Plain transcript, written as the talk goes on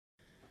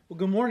Well,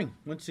 good morning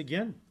once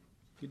again.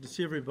 Good to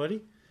see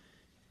everybody.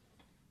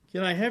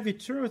 Can I have you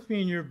turn with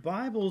me in your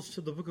Bibles to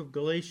the book of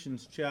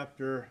Galatians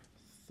chapter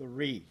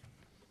 3.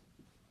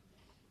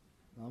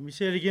 Let me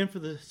say it again for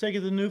the sake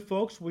of the new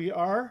folks. We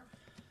are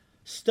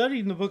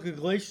studying the book of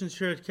Galatians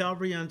here at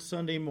Calvary on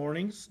Sunday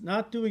mornings.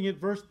 Not doing it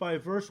verse by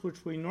verse,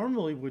 which we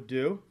normally would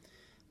do,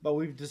 but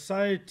we've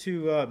decided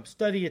to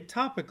study it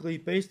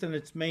topically based on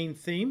its main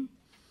theme.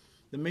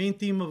 The main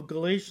theme of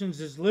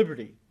Galatians is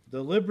liberty.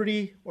 The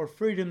liberty or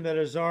freedom that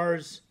is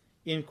ours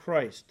in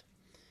Christ.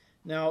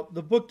 Now,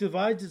 the book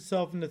divides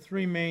itself into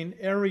three main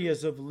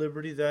areas of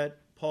liberty that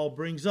Paul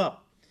brings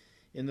up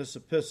in this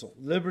epistle.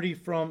 Liberty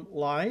from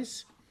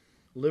lies,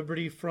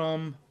 liberty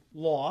from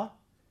law,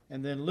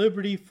 and then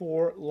liberty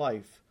for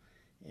life.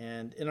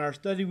 And in our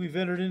study, we've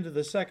entered into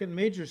the second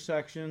major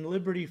section,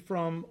 liberty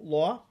from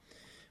law,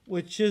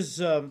 which is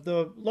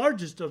the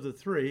largest of the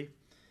three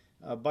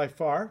by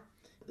far.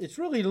 It's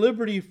really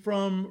liberty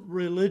from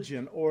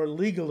religion or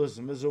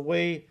legalism as a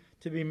way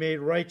to be made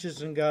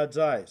righteous in God's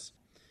eyes.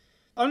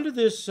 Under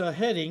this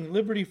heading,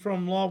 liberty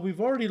from law,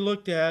 we've already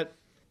looked at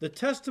the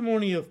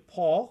testimony of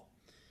Paul,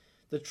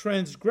 the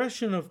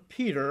transgression of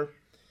Peter,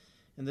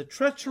 and the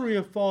treachery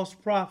of false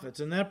prophets.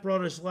 And that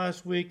brought us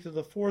last week to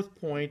the fourth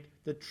point,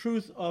 the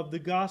truth of the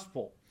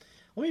gospel.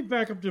 Let me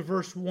back up to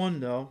verse 1,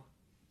 though,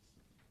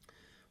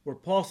 where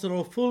Paul said,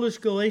 "O foolish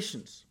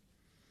Galatians,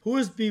 who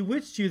has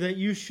bewitched you that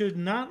you should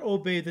not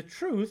obey the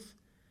truth,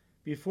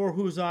 before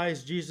whose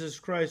eyes Jesus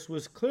Christ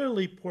was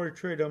clearly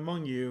portrayed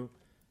among you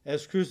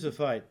as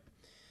crucified?"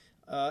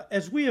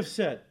 As we have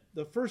said,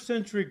 the first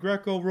century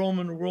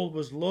Greco-Roman world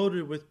was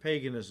loaded with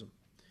paganism,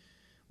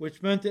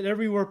 which meant that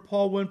everywhere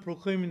Paul went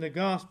proclaiming the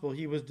gospel,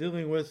 he was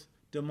dealing with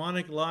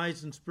demonic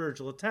lies and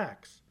spiritual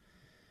attacks.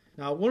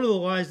 Now, one of the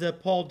lies that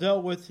Paul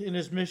dealt with in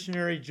his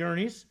missionary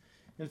journeys,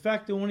 in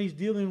fact, the one he's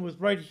dealing with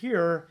right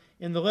here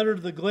in the letter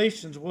to the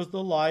Galatians, was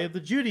the lie of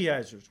the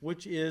Judaizers,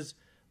 which is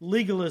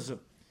legalism.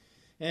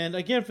 And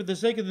again, for the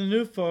sake of the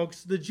new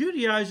folks, the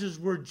Judaizers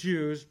were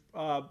Jews,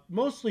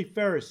 mostly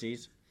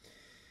Pharisees,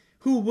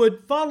 who would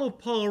follow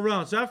Paul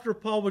around. So after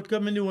Paul would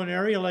come into an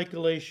area like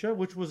Galatia,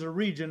 which was a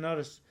region, not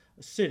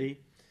a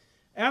city,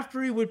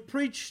 after he would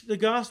preach the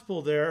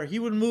gospel there, he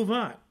would move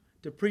on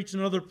to preach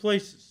in other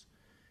places.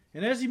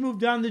 And as he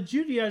moved on, the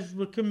Judaizers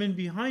would come in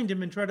behind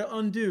him and try to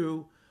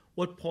undo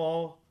what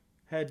Paul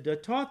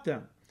had taught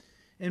them.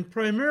 And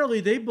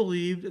primarily they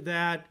believed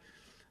that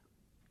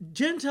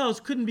Gentiles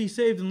couldn't be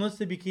saved unless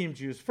they became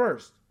Jews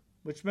first,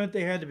 which meant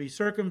they had to be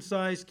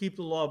circumcised, keep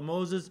the law of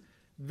Moses.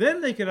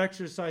 Then they could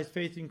exercise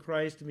faith in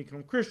Christ and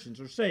become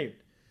Christians or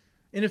saved.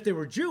 And if they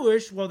were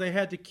Jewish, well, they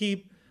had to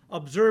keep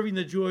observing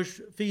the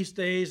Jewish feast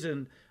days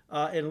and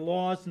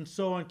laws and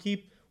so on,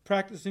 keep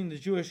practicing the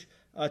Jewish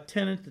the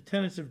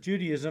tenets of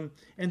Judaism,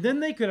 and then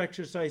they could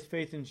exercise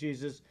faith in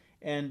Jesus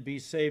and be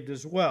saved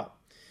as well.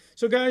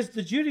 So guys,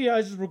 the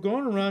Judaizers were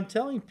going around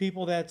telling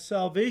people that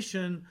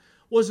salvation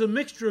was a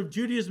mixture of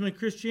Judaism and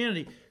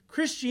Christianity.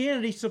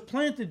 Christianity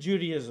supplanted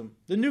Judaism.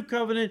 The new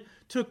covenant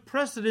took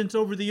precedence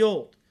over the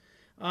old.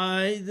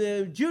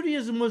 The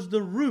Judaism was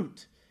the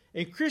root,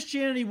 and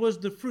Christianity was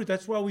the fruit.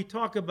 That's why we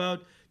talk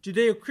about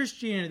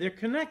Judeo-Christianity. They're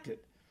connected,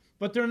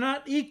 but they're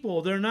not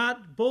equal. They're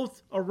not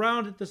both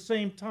around at the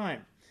same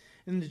time.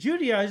 And the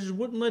Judaizers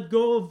wouldn't let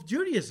go of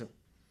Judaism.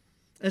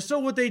 And so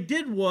what they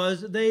did was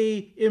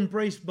they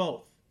embraced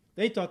both.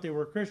 They thought they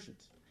were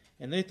Christians.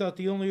 And they thought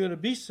the only way to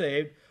be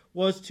saved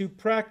was to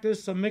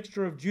practice a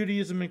mixture of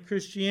Judaism and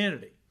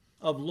Christianity,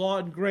 of law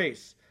and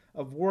grace,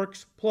 of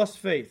works plus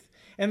faith.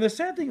 And the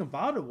sad thing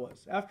about it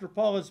was, after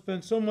Paul had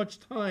spent so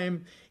much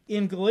time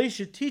in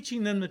Galatia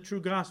teaching them the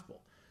true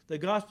gospel, the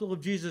gospel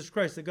of Jesus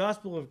Christ, the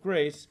gospel of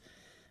grace,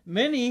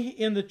 many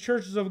in the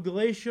churches of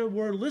Galatia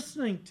were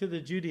listening to the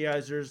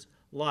Judaizers'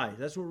 lie.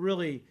 That's what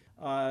really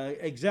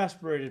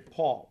exasperated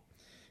Paul.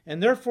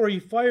 And therefore he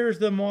fires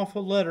them off a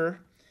letter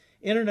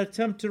in an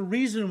attempt to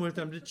reason with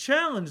them, to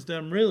challenge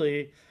them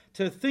really,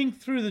 to think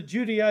through the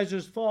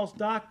Judaizers' false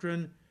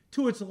doctrine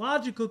to its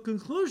logical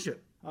conclusion.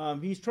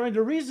 He's trying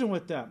to reason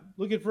with them.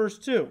 Look at verse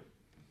 2.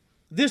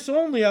 "This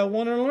only I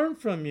want to learn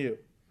from you.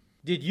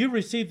 Did you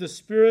receive the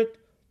Spirit,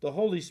 the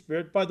Holy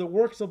Spirit, by the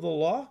works of the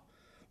law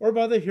or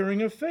by the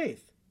hearing of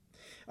faith?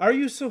 Are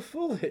you so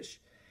foolish?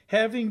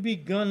 Having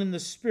begun in the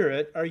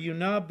Spirit, are you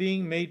now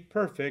being made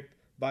perfect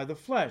by the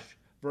flesh?"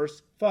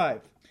 Verse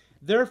 5.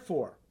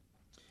 "Therefore,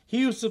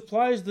 he who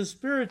supplies the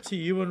Spirit to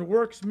you and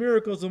works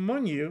miracles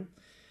among you,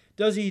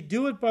 does he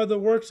do it by the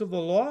works of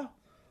the law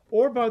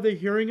or by the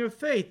hearing of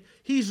faith?"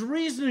 He's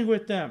reasoning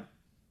with them.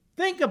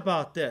 Think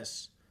about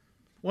this.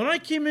 When I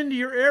came into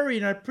your area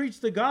and I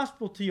preached the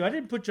gospel to you, I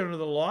didn't put you under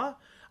the law.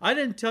 I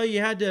didn't tell you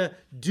had to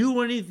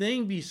do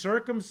anything, be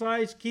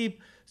circumcised,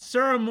 keep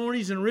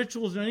ceremonies and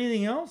rituals and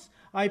anything else.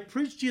 I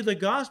preached you the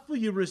gospel,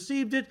 you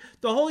received it,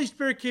 the Holy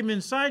Spirit came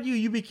inside you,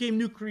 you became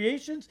new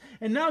creations,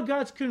 and now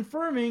God's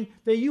confirming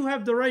that you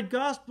have the right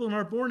gospel and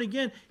are born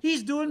again.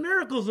 He's doing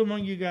miracles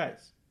among you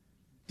guys.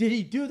 Did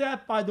he do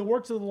that by the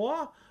works of the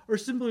law or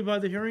simply by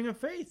the hearing of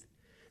faith?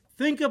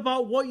 Think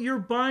about what you're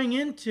buying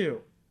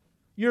into.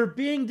 You're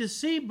being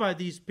deceived by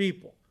these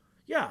people.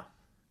 Yeah,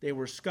 they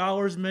were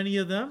scholars, many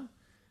of them.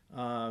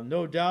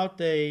 No doubt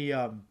they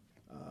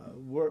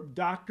were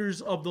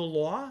doctors of the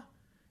law,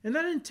 and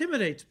that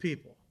intimidates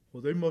people.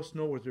 Well, they must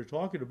know what they're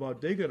talking about.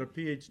 They got a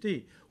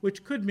PhD,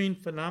 which could mean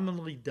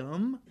phenomenally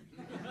dumb.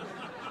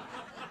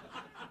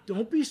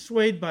 Don't be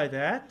swayed by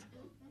that.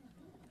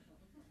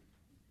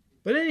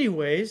 But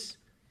anyways,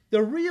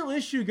 the real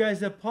issue, guys,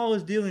 that Paul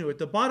is dealing with,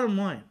 the bottom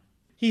line,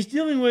 he's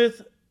dealing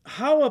with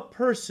how a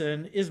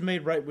person is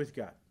made right with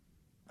God.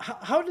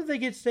 How did they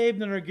get saved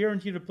and are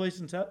guaranteed a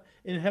place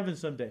in heaven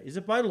someday? Is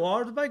it by law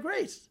or is it by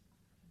grace?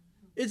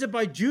 Is it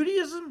by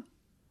Judaism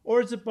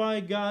or is it by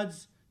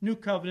God's new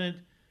covenant,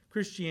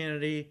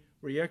 Christianity,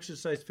 where you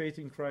exercise faith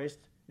in Christ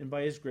and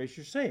by his grace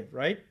you're saved,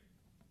 right?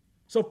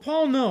 So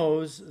Paul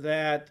knows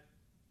that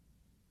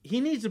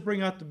he needs to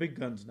bring out the big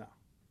guns now,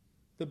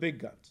 the big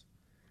guns.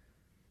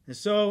 And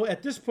so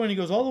at this point he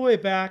goes all the way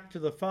back to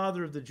the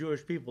father of the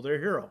Jewish people, their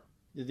hero,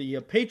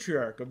 the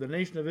patriarch of the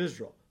nation of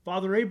Israel,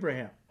 Father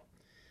Abraham.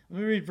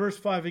 Let me read verse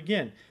 5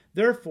 again.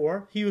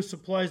 Therefore, he who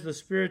supplies the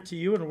Spirit to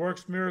you and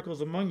works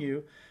miracles among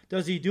you,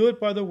 does he do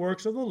it by the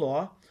works of the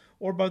law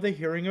or by the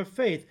hearing of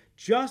faith?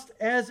 Just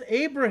as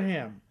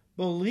Abraham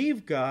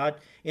believed God,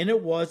 and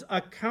it was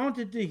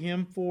accounted to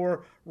him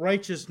for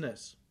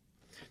righteousness.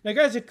 Now,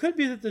 guys, it could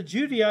be that the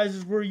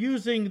Judaizers were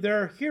using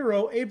their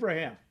hero,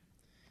 Abraham,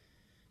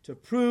 to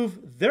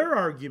prove their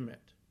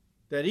argument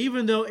that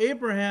even though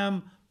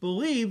Abraham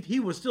believed, he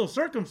was still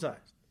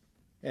circumcised.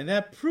 And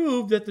that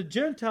proved that the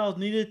Gentiles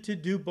needed to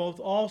do both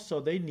also.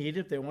 They need,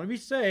 if they want to be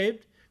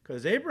saved,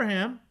 because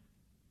Abraham,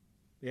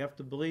 they have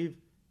to believe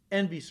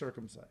and be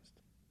circumcised.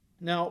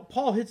 Now,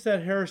 Paul hits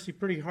that heresy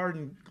pretty hard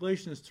in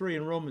Galatians 3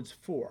 and Romans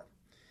 4.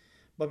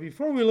 But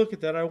before we look at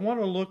that, I want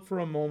to look for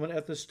a moment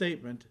at the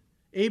statement,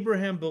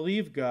 Abraham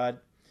believed God,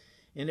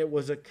 and it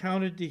was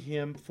accounted to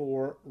him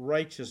for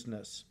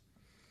righteousness.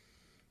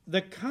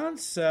 The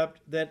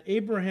concept that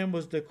Abraham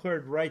was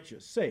declared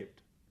righteous,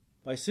 saved,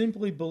 by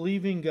simply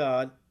believing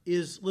God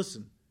is,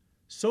 listen,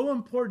 so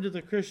important to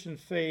the Christian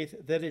faith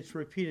that it's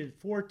repeated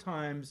 4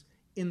 times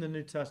in the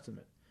New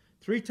Testament.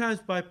 3 times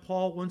by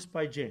Paul, once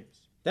by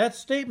James. That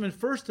statement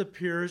first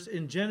appears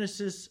in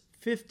Genesis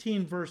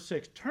 15, verse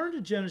 6. Turn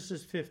to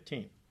Genesis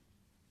 15.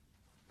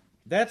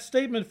 That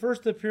statement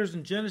first appears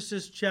in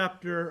Genesis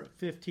chapter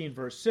 15,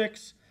 verse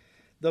 6.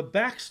 The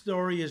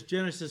backstory is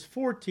Genesis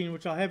 14,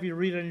 which I'll have you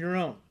read on your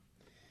own.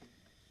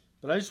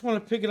 But I just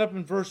want to pick it up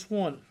in verse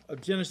 1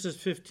 of Genesis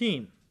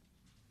 15.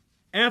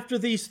 After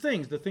these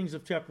things, the things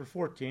of chapter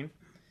 14,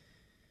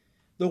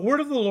 the word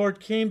of the Lord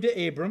came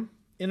to Abram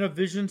in a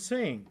vision,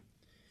 saying,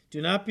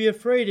 Do not be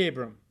afraid,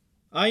 Abram.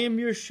 I am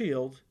your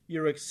shield,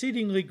 your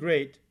exceedingly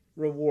great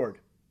reward.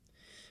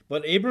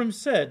 But Abram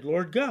said,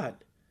 Lord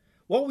God,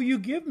 what will you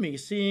give me,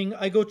 seeing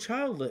I go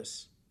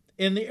childless?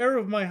 And the heir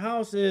of my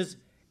house is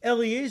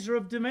Eliezer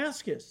of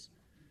Damascus.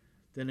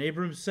 Then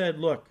Abram said,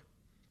 Look,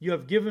 you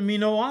have given me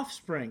no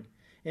offspring.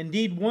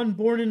 Indeed, one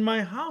born in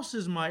my house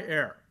is my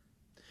heir.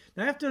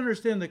 Now, I have to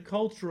understand the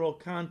cultural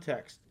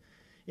context.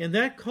 In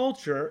that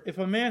culture, if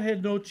a man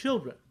had no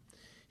children,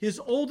 his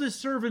oldest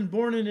servant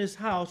born in his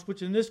house,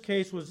 which in this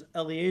case was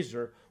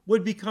Eliezer,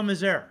 would become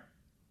his heir.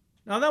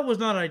 Now, that was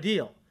not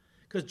ideal,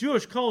 because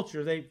Jewish culture,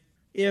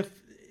 if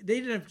they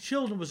didn't have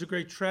children, it was a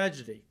great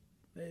tragedy.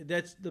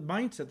 That's the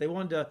mindset. They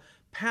wanted to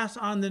pass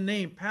on the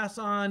name, pass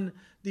on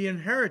the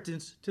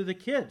inheritance to the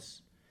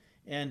kids.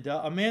 And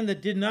a man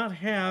that did not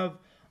have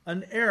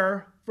an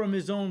heir from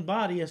his own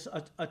body,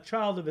 a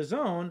child of his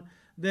own,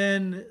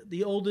 then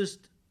the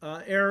oldest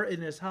heir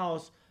in his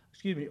house,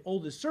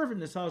 oldest servant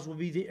in his house will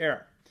be the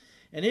heir.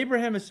 And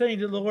Abraham is saying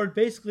to the Lord,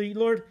 basically,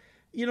 Lord,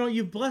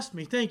 you've blessed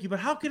me, thank you, but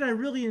how can I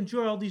really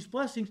enjoy all these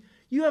blessings?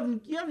 You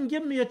haven't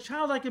given me a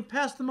child I can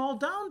pass them all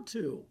down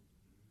to.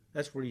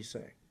 That's what he's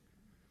saying.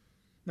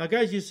 Now,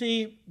 guys, you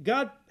see,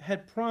 God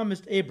had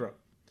promised Abram,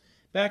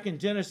 back in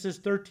Genesis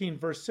 13,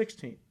 verse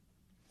 16,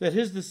 that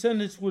his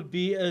descendants would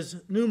be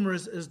as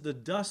numerous as the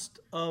dust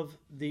of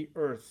the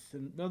earth.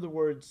 In other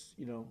words,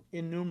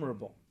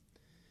 innumerable.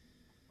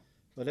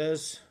 But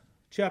as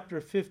chapter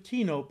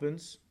 15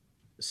 opens,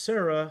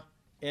 Sarah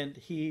and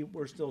he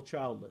were still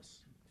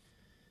childless.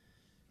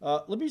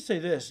 Let me say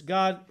this.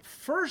 God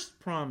first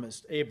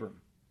promised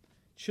Abram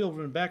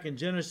children back in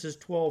Genesis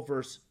 12,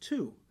 verse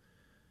 2.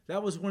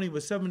 That was when he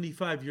was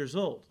 75 years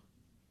old.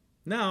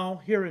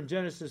 Now, here in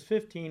Genesis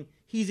 15,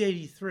 he's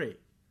 83.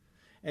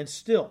 And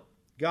still,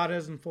 God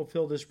hasn't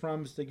fulfilled his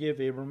promise to give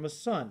Abram a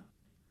son.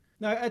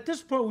 Now, at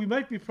this point, we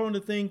might be prone to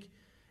think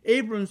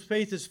Abram's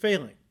faith is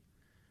failing.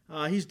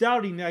 He's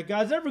doubting that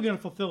God's ever going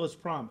to fulfill his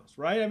promise,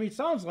 right? I mean, it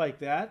sounds like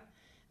that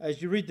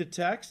as you read the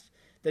text,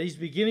 that he's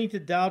beginning to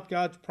doubt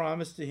God's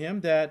promise to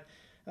him, that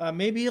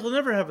maybe he'll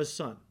never have a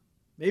son.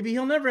 Maybe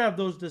he'll never have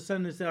those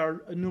descendants that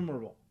are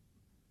innumerable.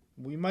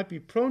 We might be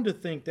prone to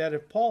think that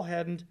if Paul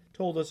hadn't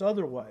told us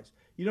otherwise.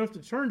 You don't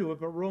have to turn to it,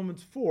 but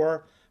Romans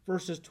 4,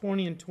 verses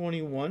 20 and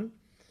 21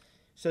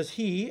 says,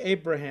 He,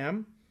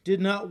 Abraham,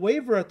 did not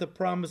waver at the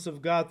promise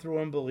of God through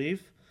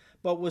unbelief,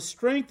 but was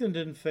strengthened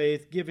in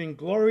faith, giving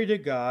glory to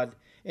God,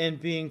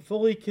 and being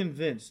fully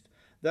convinced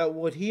that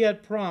what he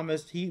had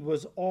promised he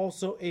was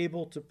also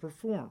able to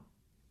perform.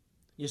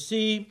 You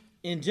see,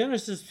 in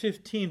Genesis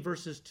 15,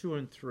 verses 2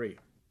 and 3,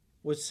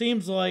 what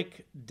seems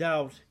like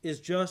doubt is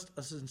just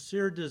a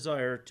sincere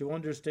desire to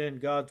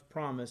understand God's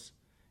promise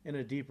in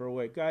a deeper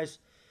way. Guys,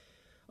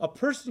 a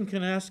person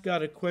can ask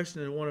God a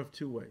question in one of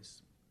two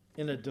ways.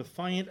 In a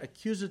defiant,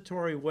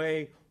 accusatory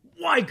way,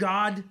 why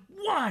God?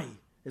 Why?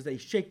 As they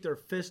shake their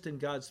fist in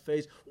God's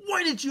face,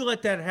 why did you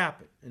let that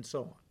happen? And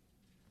so on.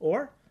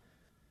 Or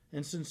in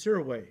a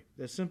sincere way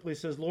that simply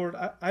says, Lord,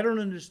 I don't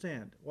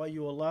understand why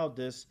you allowed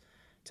this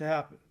to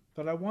happen,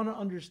 but I want to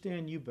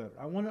understand you better.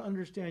 I want to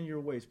understand your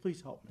ways.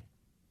 Please help me.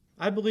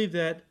 I believe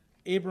that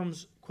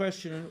Abram's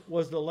question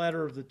was the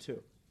latter of the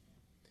two.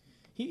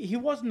 He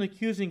wasn't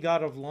accusing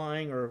God of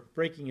lying or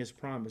breaking his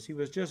promise. He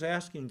was just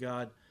asking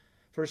God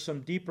for some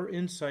deeper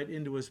insight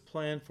into his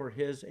plan for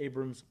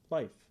Abram's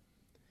life.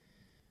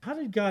 How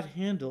did God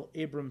handle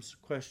Abram's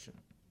question?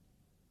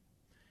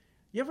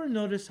 You ever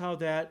notice how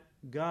that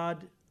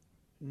God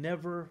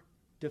never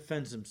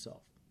defends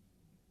himself?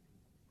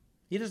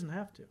 He doesn't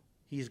have to.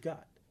 He's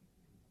God.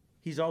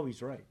 He's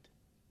always right.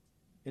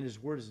 And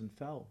his word is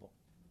infallible.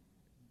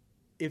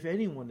 If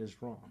anyone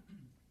is wrong,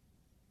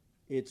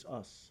 it's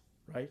us,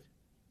 right?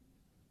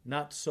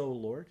 Not so,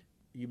 Lord.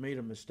 You made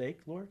a mistake,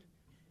 Lord.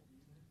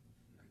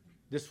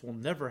 This will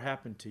never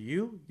happen to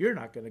you. You're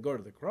not going to go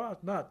to the cross.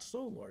 Not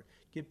so, Lord.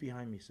 Get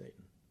behind me,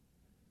 Satan.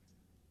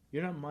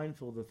 You're not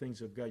mindful of the things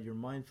of God. You're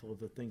mindful of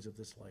the things of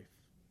this life.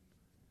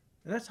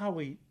 And that's how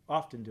we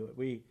often do it.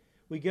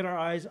 We get our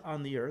eyes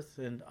on the earth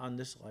and on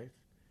this life,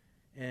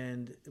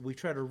 and we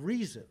try to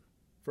reason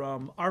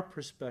from our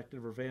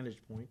perspective or vantage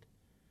point,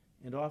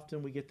 and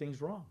often we get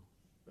things wrong,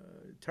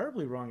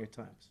 terribly wrong at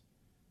times.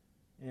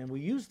 And we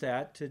use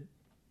that to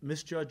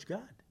misjudge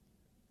God.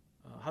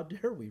 How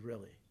dare we,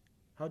 really?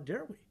 How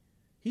dare we?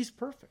 He's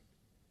perfect.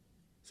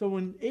 So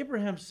when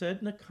Abraham said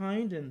in a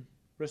kind and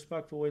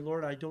respectful way,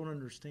 Lord, I don't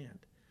understand.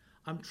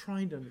 I'm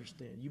trying to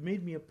understand. You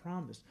made me a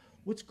promise.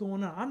 What's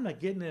going on? I'm not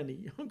getting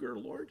any younger,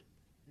 Lord.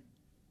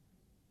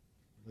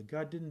 But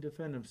God didn't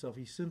defend himself.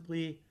 He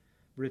simply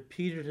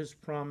repeated his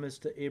promise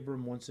to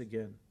Abram once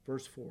again.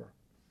 Verse 4.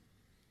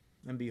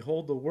 And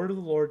behold, the word of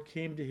the Lord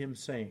came to him,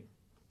 saying,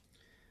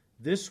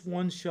 this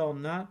one shall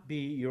not be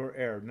your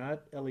heir,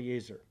 not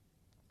Eliezer,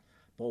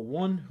 but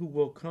one who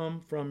will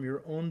come from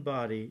your own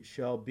body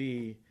shall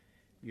be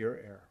your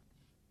heir.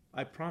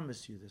 I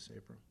promise you this,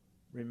 Abram.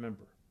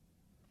 Remember.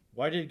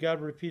 Why did God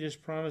repeat his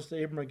promise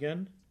to Abram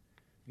again?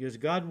 Because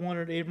God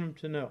wanted Abram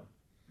to know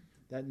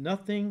that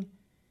nothing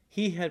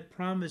he had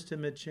promised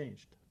him had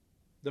changed.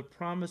 The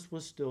promise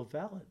was still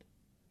valid.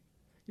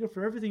 You know,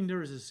 for everything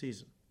there is a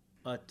season,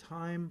 a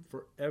time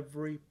for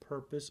every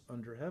purpose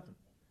under heaven.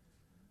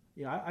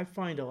 You know, I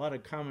find a lot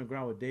of common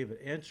ground with David.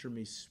 Answer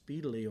me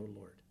speedily, O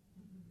Lord.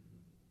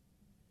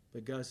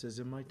 But God says,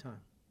 in my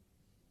time,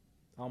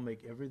 I'll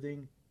make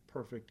everything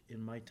perfect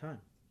in my time.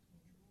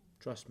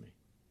 Trust me.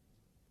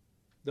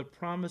 The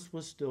promise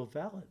was still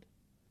valid.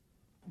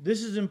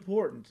 This is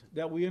important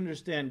that we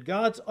understand.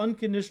 God's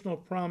unconditional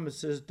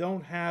promises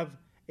don't have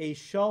a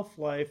shelf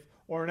life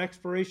or an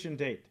expiration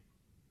date.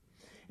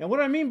 And what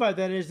I mean by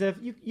that is that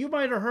you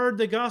might have heard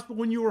the gospel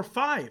when you were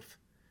 5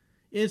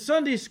 in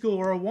Sunday school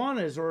or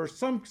Awanas or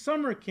some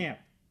summer camp.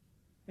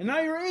 And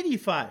now you're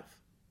 85.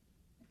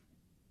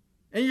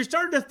 And you're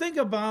starting to think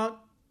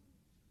about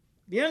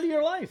the end of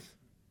your life.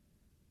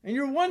 And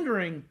you're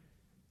wondering,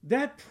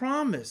 that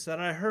promise that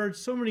I heard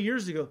so many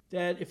years ago,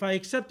 that if I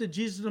accepted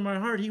Jesus in my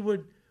heart, he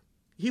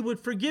would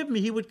forgive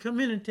me, he would come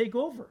in and take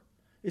over.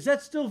 Is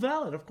that still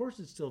valid? Of course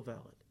it's still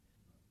valid.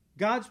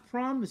 God's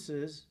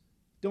promises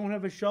don't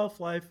have a shelf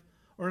life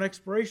or an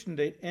expiration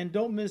date. And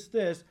don't miss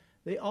this,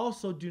 they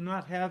also do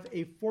not have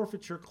a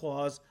forfeiture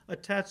clause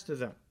attached to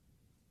them.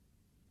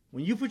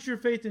 When you put your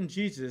faith in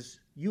Jesus,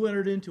 you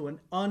entered into an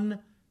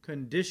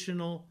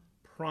unconditional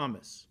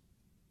promise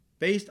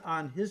based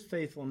on his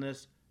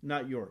faithfulness,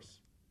 not yours.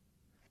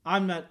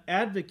 I'm not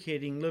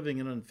advocating living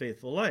an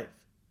unfaithful life.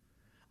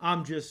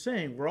 I'm just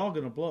saying we're all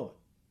going to blow it.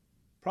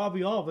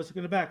 Probably all of us are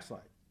going to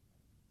backslide.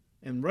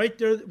 And right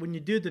there, when you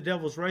do, the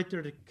devil's right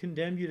there to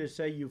condemn you, to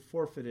say you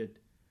forfeited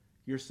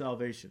your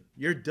salvation.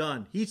 You're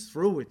done. He's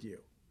through with you.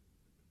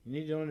 You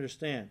need to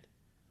understand.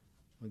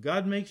 When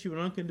God makes you an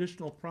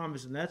unconditional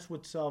promise, and that's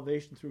what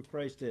salvation through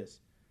Christ is,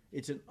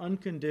 it's an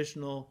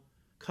unconditional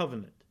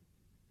covenant.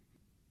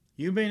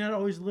 You may not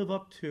always live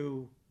up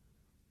to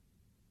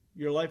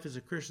your life as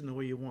a Christian the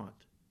way you want.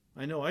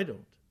 I know I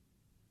don't.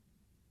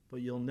 But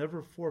you'll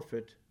never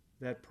forfeit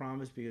that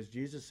promise, because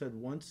Jesus said,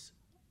 once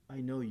I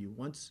know you,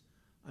 once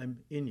I'm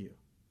in you,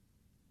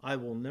 I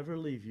will never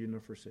leave you nor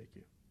forsake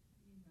you.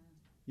 Amen.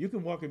 You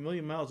can walk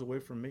 1,000,000 miles away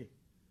from me.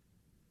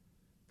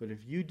 But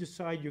if you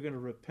decide you're going to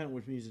repent,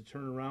 which means to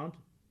turn around,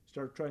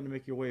 start trying to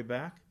make your way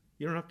back,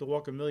 you don't have to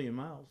walk 1,000,000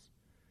 miles.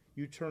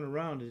 You turn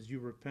around as you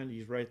repent,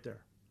 he's right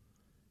there.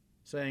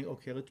 Saying,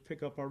 okay, let's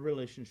pick up our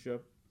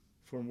relationship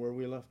from where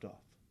we left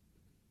off.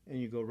 And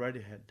you go right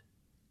ahead.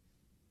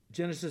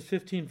 Genesis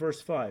 15,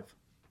 verse 5.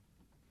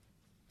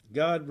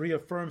 God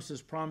reaffirms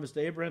his promise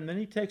to Abraham. Then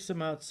he takes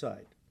him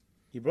outside.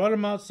 He brought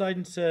him outside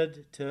and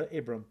said to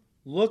Abram,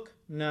 look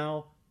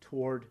now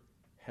toward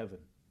heaven.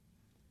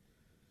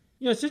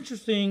 You know, it's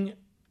interesting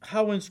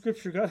how in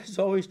Scripture God is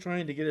always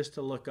trying to get us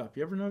to look up.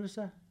 You ever notice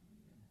that?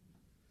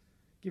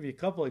 I'll give you a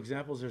couple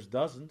examples. There's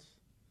dozens.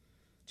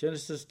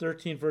 Genesis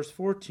 13, verse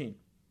 14.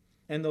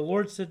 And the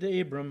Lord said to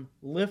Abram,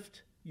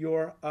 lift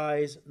your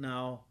eyes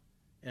now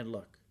and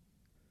look.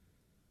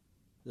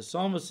 The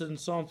psalmist said in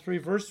Psalm 3,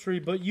 verse 3,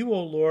 but you,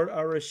 O Lord,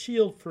 are a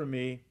shield for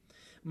me,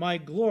 my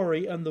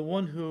glory, and the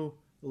one who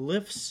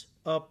lifts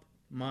up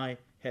my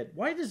head.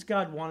 Why does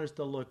God want us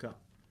to look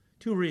up?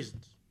 Two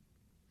reasons.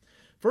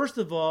 First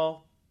of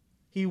all,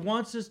 he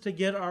wants us to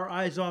get our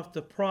eyes off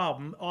the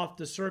problem, off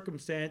the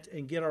circumstance,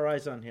 and get our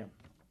eyes on him.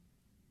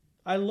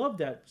 I love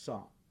that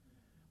psalm,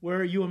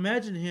 where you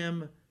imagine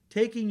him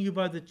taking you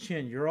by the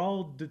chin. You're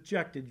all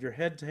dejected, your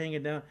head's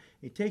hanging down.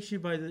 He takes you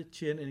by the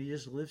chin and he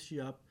just lifts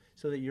you up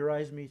so that your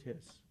eyes meet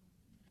his.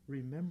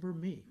 Remember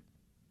me.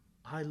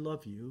 I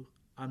love you.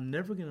 I'm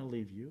never going to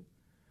leave you.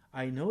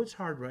 I know it's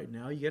hard right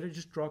now. You got to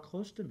just draw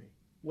close to me,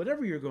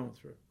 whatever you're going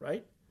through,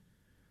 right?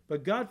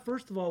 But God,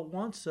 first of all,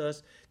 wants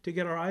us to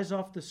get our eyes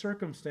off the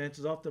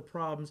circumstances, off the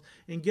problems,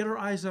 and get our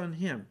eyes on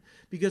him.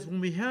 Because when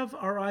we have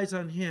our eyes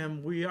on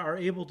him, we are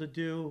able to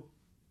do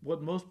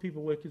what most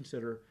people would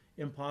consider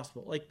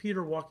impossible, like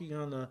Peter walking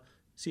on the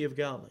Sea of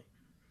Galilee.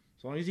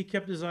 As long as he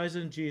kept his eyes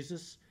on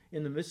Jesus,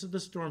 in the midst of the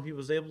storm, he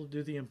was able to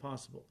do the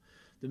impossible.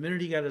 The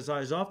minute he got his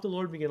eyes off the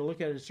Lord and began to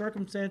look at his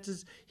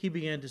circumstances, he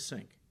began to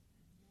sink.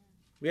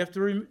 We have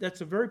to.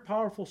 That's a very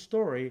powerful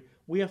story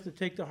we have to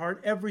take to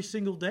heart every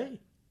single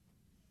day.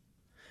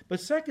 But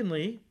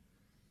secondly,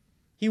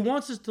 he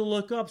wants us to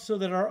look up so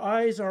that our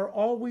eyes are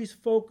always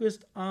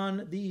focused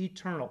on the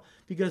eternal,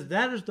 because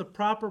that is the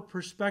proper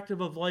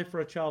perspective of life for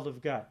a child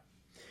of God.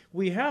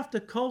 We have to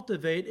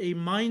cultivate a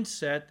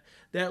mindset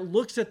that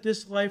looks at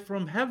this life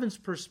from heaven's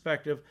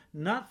perspective,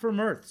 not from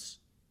earth's.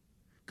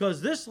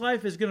 Because this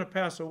life is going to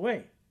pass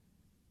away,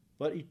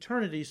 but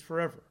eternity's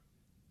forever.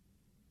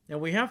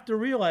 And we have to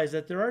realize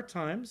that there are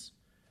times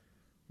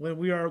when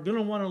we are going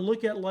to want to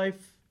look at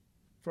life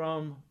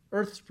from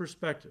earth's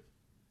perspective.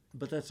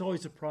 But that's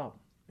always a problem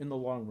in the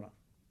long run.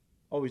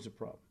 Always a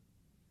problem.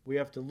 We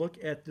have to look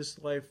at this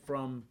life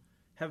from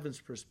heaven's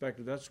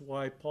perspective. That's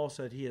why Paul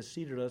said he has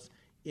seated us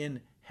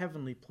in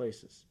heavenly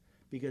places,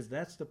 because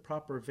that's the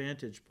proper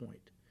vantage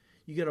point.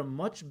 You get a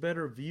much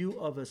better view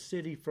of a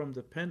city from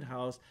the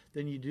penthouse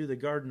than you do the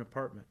garden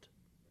apartment.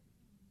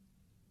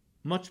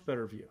 Much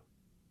better view.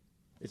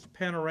 It's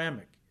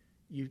panoramic.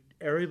 You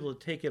are able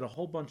to take it a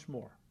whole bunch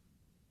more.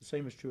 The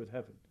same is true with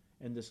heaven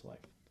and this life.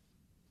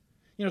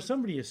 You know,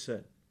 somebody has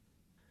said,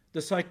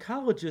 the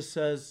psychologist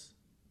says,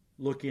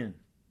 look in.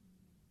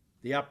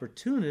 The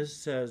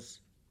opportunist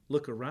says,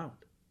 look around.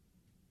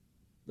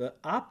 The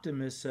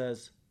optimist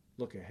says,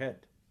 look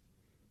ahead.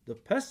 The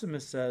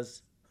pessimist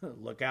says,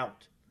 look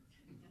out.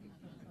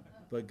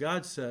 But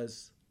God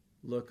says,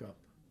 look up.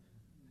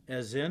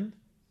 As in,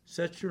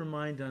 set your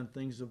mind on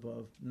things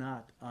above,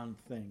 not on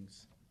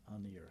things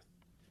on the earth.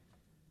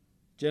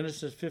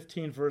 Genesis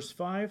 15, verse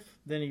 5,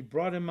 then he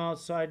brought him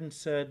outside and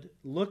said,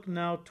 look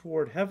now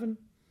toward heaven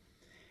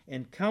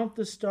and count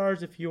the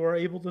stars if you are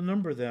able to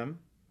number them.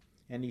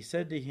 And he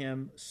said to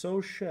him,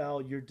 so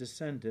shall your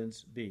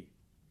descendants be.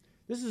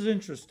 This is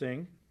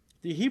interesting.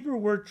 The Hebrew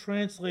word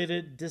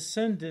translated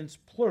descendants,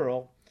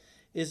 plural,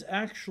 is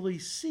actually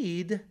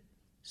seed,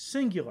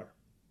 singular.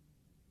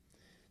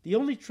 The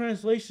only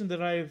translation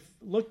that I've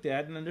looked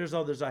at, and there's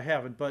others I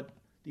haven't, but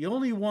the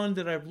only one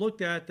that I've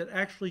looked at that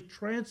actually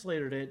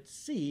translated it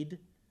seed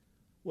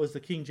was the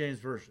King James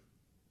Version.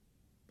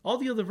 All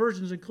the other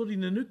versions, including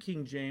the New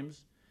King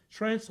James,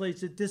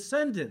 translates it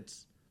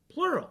descendants,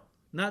 plural,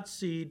 not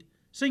seed,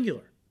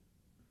 singular.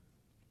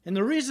 And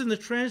the reason the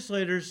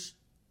translators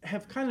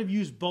have kind of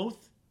used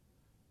both,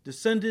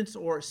 descendants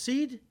or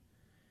seed,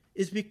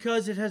 is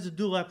because it has a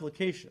dual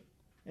application.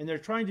 And they're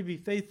trying to be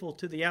faithful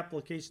to the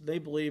application they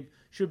believe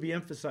should be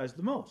emphasized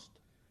the most.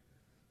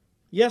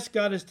 Yes,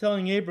 God is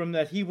telling Abram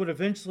that he would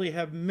eventually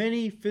have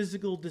many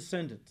physical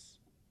descendants,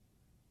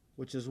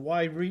 which is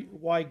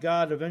why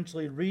God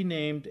eventually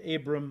renamed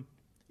Abram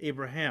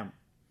Abraham,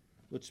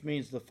 which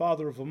means the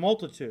father of a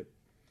multitude.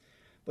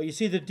 But you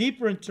see, the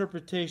deeper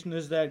interpretation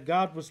is that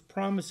God was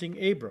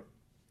promising Abram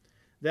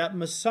that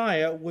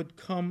Messiah would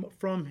come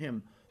from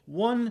him,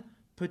 one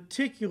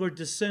particular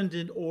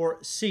descendant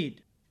or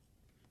seed.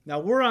 Now,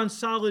 we're on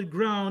solid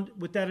ground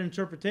with that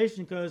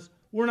interpretation because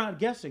we're not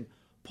guessing.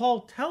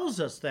 Paul tells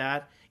us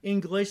that in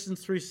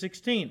Galatians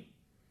 3:16.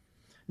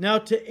 Now,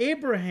 to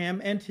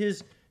Abraham and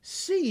his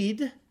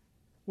seed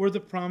were the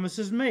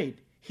promises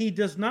made. He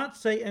does not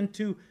say, and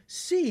to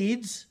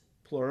seeds,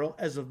 plural,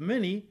 as of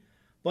many,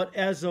 but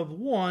as of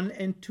one,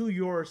 and to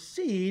your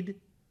seed,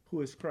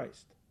 who is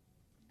Christ.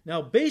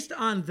 Now, based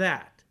on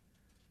that,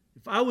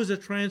 if I was a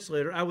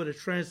translator, I would have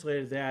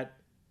translated that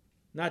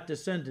not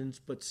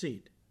descendants, but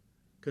seed.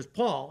 Because if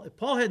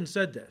Paul hadn't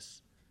said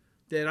this,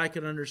 then I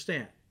could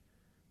understand.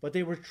 But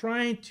they were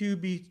trying to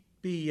be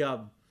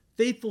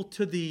faithful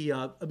to the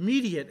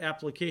immediate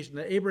application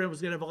that Abraham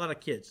was going to have a lot of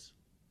kids.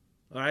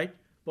 All right?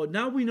 But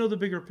now we know the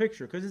bigger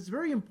picture, because it's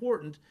very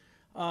important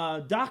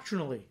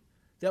doctrinally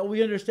that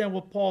we understand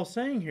what Paul's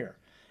saying here.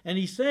 And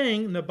he's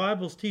saying, in the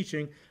Bible's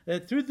teaching,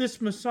 that through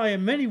this Messiah,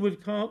 many would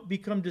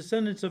become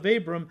descendants of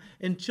Abram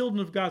and children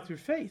of God through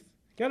faith.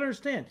 You got to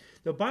understand,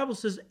 the Bible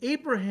says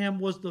Abraham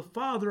was the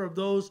father of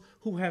those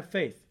who have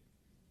faith.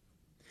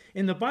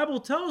 And the Bible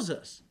tells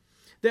us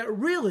that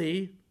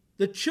really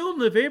the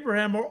children of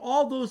Abraham are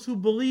all those who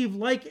believe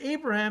like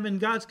Abraham in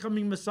God's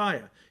coming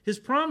Messiah, his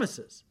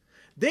promises.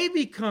 They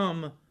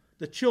become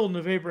the children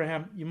of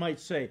Abraham, you might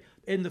say,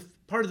 in the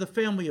part of the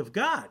family of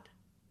God.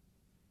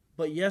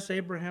 But yes,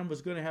 Abraham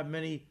was going to have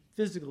many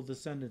physical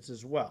descendants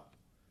as well.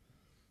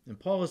 And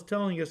Paul is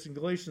telling us in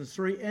Galatians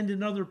 3 and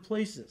in other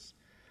places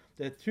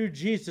that through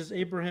Jesus,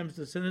 Abraham's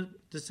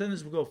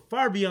descendants will go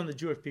far beyond the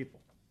Jewish people.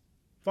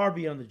 Far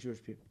beyond the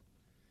Jewish people.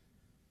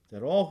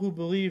 That all who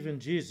believe in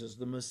Jesus,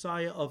 the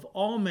Messiah of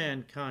all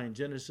mankind,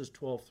 Genesis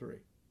 12:3,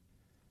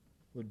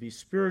 would be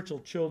spiritual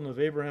children of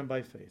Abraham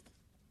by faith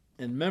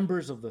and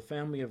members of the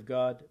family of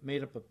God,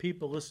 made up of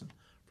people, listen,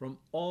 from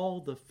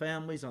all the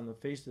families on the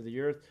face of the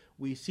earth.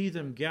 We see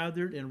them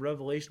gathered in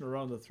Revelation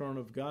around the throne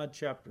of God,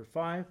 chapter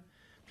 5.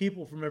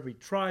 People from every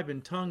tribe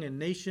and tongue and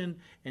nation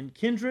and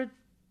kindred,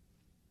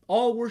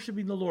 all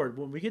worshiping the Lord.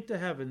 When we get to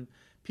heaven,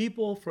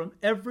 people from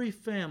every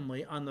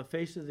family on the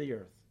face of the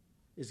earth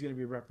is going to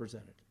be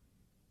represented.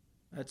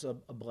 That's a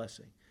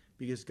blessing,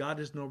 because God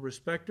is no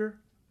respecter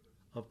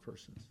of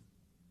persons.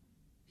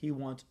 He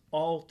wants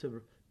all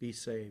to be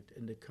saved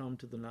and to come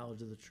to the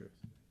knowledge of the truth.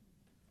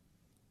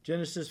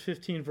 Genesis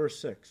 15, verse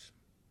 6.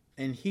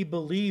 And he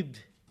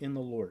believed in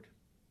the Lord,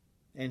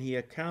 and he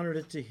accounted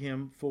it to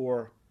him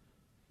for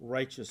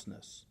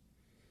righteousness.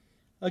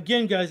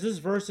 Again, guys, this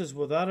verse is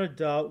without a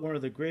doubt one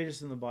of the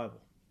greatest in the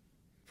Bible,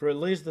 for it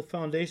lays the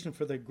foundation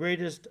for the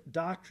greatest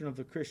doctrine of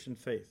the Christian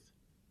faith,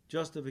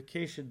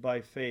 justification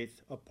by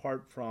faith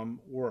apart from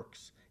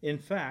works. In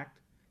fact,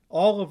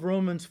 all of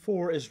Romans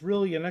 4 is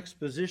really an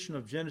exposition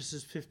of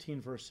Genesis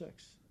 15, verse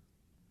 6.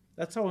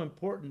 That's how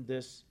important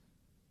this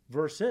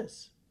verse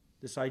is.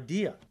 This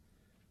idea,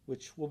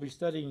 which we'll be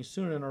studying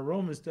soon in our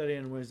Roman study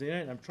on Wednesday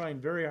night. I'm trying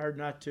very hard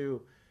not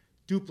to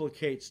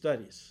duplicate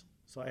studies.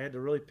 So I had to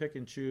really pick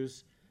and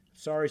choose.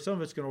 Sorry, some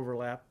of it's going to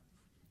overlap.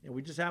 And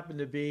we just happen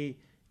to be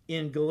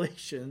in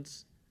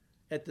Galatians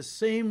at the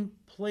same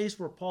place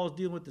where Paul's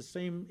dealing with the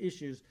same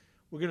issues.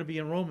 We're going to be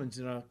in Romans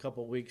in a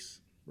couple of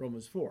weeks,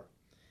 Romans 4.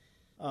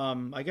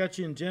 I got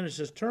you in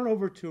Genesis. Turn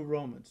over to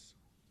Romans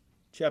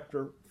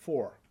chapter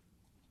 4.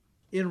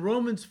 In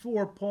Romans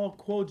 4, Paul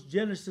quotes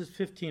Genesis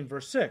 15,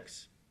 verse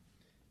 6.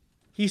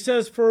 He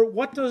says, "For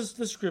what does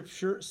the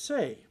scripture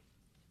say?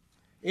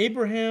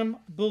 Abraham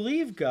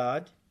believed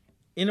God,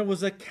 and it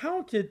was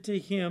accounted to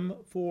him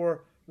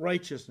for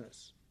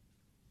righteousness."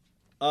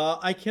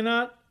 I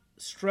cannot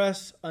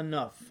stress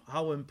enough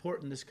how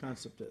important this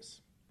concept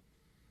is.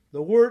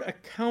 The word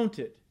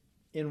accounted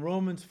in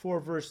Romans 4,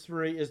 verse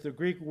 3 is the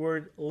Greek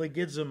word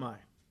legizomai.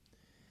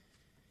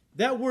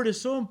 That word is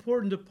so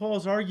important to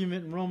Paul's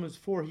argument in Romans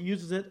 4, he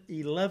uses it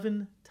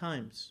 11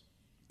 times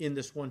in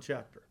this one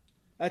chapter.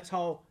 That's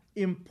how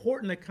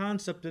important a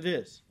concept it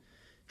is.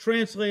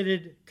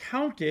 Translated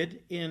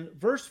counted in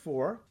verse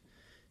 4,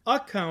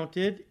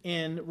 accounted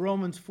in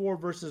Romans 4,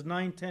 verses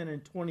 9, 10,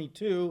 and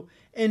 22,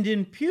 and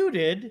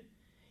imputed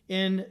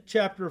in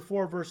chapter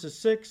 4, verses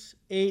 6,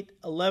 8,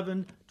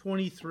 11,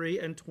 23,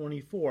 and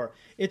 24.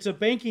 It's a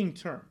banking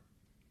term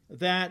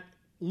that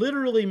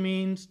literally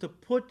means to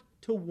put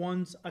to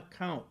one's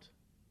account.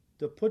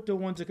 To put to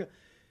one's account.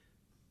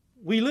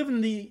 We live in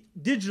the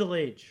digital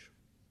age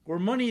where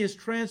money is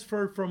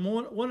transferred from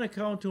one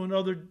account to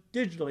another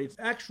digitally. It's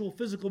actual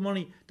physical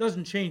money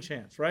doesn't change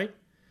hands, right?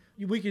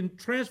 We can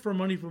transfer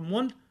money from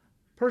one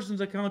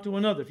person's account to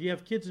another. If you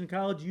have kids in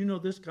college, you know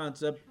this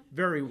concept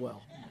very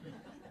well.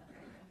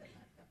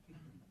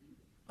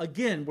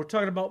 Again, we're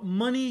talking about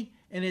money,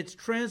 and it's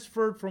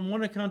transferred from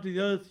one account to the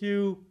other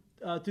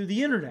through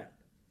the internet.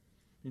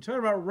 You're talking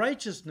about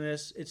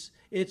righteousness,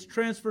 it's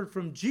transferred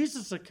from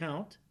Jesus'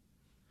 account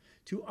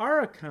to our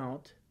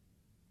account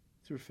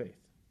through faith.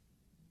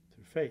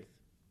 Through faith.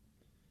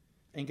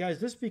 And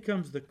guys, this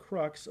becomes the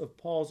crux of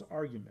Paul's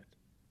argument,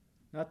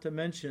 not to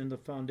mention the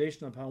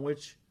foundation upon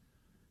which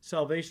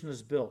salvation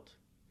is built,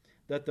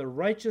 that the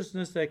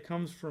righteousness that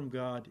comes from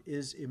God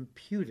is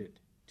imputed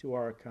to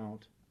our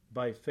account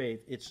by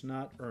faith. It's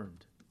not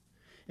earned.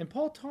 And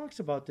Paul talks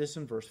about this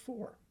in verse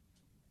 4.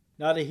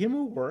 Now to him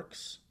who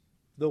works,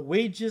 the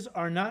wages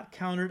are not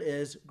counted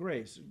as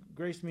grace.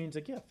 Grace means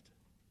a gift,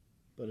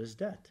 but as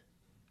debt.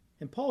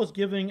 And Paul is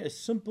giving a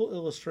simple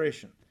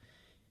illustration.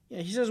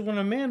 He says when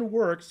a man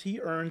works,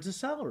 he earns a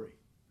salary,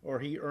 or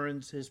he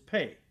earns his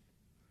pay.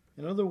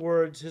 In other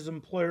words, his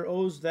employer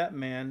owes that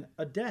man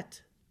a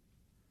debt.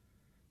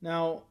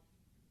 Now,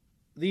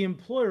 the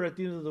employer at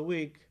the end of the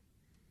week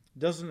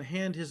doesn't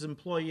hand his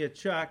employee a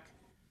check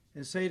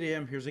and say to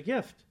him, "Here's a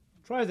gift.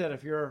 Try that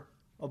if you're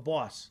a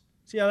boss.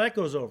 See how that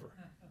goes over."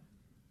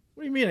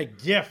 What do you mean a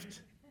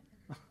gift?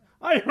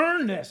 I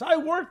earned this. I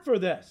worked for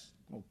this.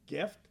 No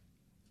gift.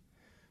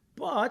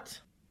 But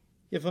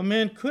if a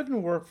man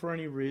couldn't work for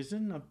any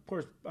reason, of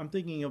course, I'm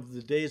thinking of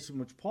the days in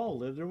which Paul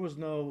lived. There was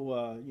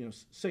no,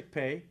 sick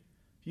pay.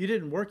 If you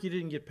didn't work, you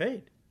didn't get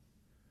paid.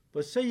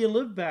 But say you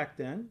lived back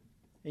then,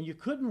 and you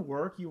couldn't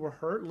work, you were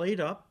hurt, laid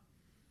up,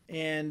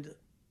 and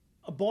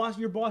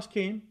your boss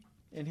came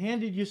and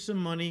handed you some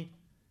money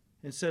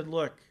and said,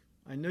 look,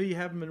 I know you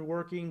haven't been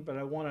working, but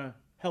I want to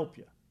help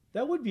you.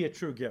 That would be a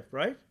true gift,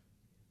 right?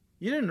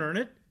 You didn't earn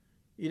it.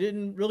 You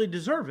didn't really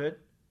deserve it,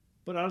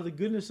 but out of the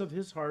goodness of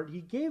his heart,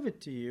 he gave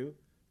it to you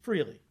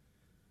freely.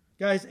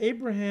 Guys,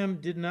 Abraham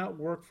did not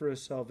work for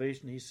his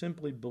salvation. He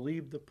simply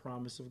believed the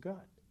promise of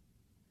God.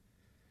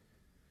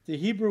 The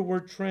Hebrew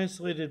word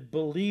translated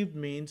believed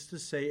means to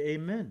say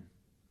amen.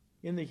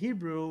 In the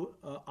Hebrew,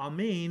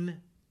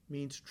 amen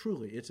means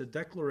truly. It's a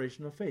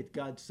declaration of faith.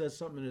 God says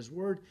something in his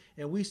word,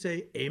 and we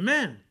say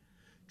amen.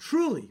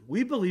 Truly,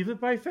 we believe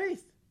it by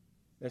faith.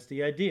 That's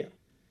the idea.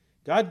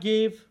 God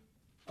gave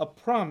a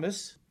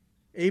promise.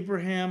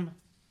 Abraham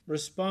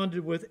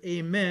responded with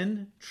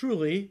amen,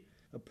 truly,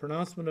 a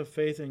pronouncement of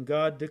faith, and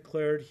God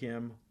declared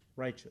him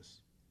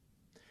righteous.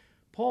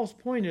 Paul's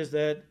point is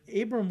that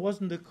Abram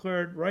wasn't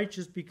declared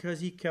righteous because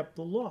he kept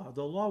the law.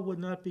 The law would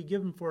not be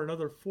given for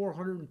another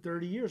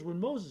 430 years when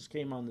Moses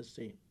came on the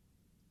scene.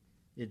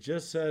 It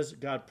just says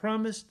God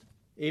promised,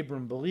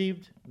 Abram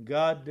believed,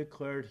 God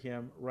declared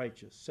him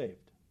righteous,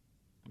 saved.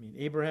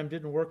 Abraham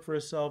didn't work for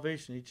his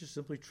salvation. He just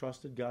simply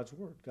trusted God's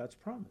word, God's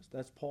promise.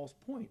 That's Paul's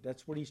point.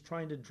 That's what he's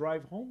trying to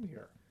drive home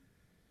here.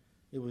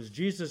 It was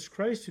Jesus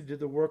Christ who did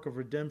the work of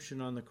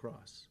redemption on the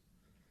cross.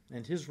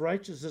 And his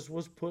righteousness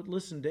was put,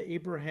 listen, to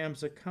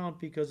Abraham's account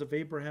because of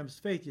Abraham's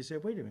faith. You say,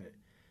 wait a minute.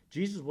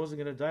 Jesus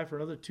wasn't going to die for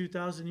another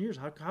 2,000 years.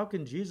 How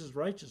can Jesus'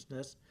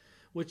 righteousness,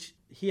 which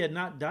he had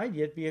not died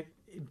yet, be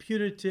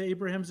imputed to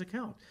Abraham's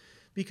account?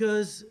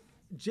 Because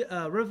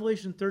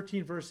Revelation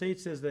 13 verse 8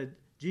 says that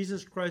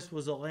Jesus Christ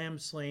was a lamb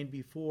slain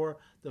before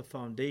the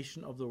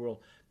foundation of the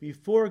world.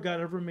 Before God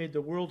ever made the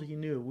world, he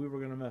knew we were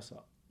going to mess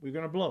up. We were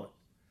going to blow it.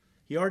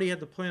 He already had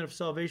the plan of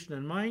salvation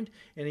in mind,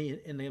 and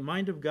in the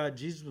mind of God,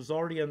 Jesus was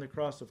already on the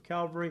cross of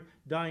Calvary,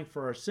 dying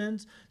for our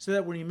sins, so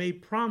that when he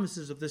made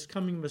promises of this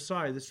coming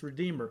Messiah, this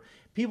Redeemer,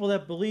 people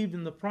that believed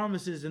in the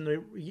promises and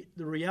the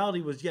reality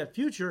was yet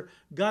future,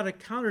 God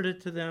accounted it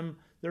to them,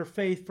 their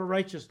faith, for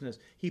righteousness.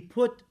 He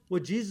put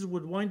what Jesus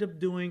would wind up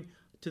doing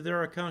to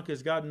their account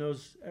because God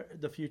knows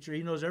the future.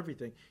 He knows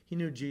everything. He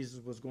knew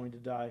Jesus was going to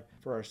die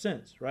for our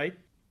sins, right?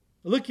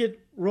 Look at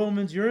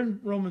Romans. You're in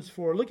Romans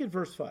 4. Look at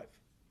verse 5.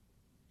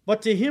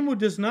 But to him who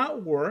does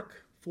not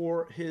work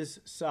for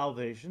his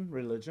salvation,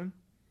 religion,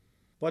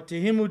 but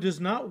to him who does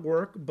not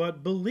work,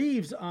 but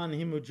believes on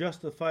him who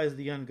justifies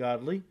the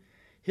ungodly,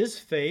 his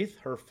faith,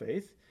 her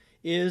faith,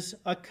 is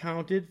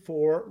accounted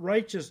for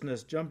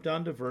righteousness. Jump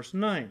down to verse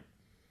 9.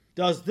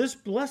 Does this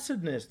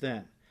blessedness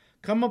then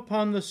come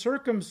upon the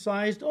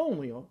circumcised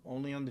only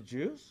on the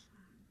Jews?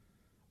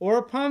 Or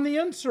upon the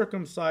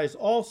uncircumcised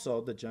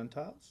also, the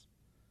Gentiles?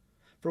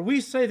 For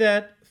we say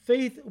that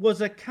faith was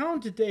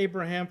accounted to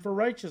Abraham for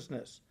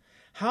righteousness.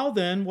 How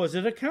then was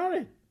it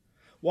accounted?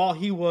 While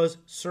he was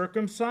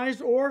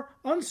circumcised or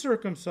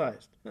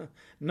uncircumcised?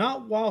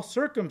 Not while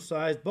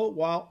circumcised, but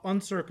while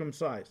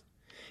uncircumcised.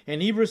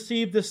 And he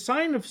received the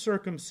sign of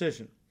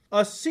circumcision,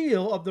 a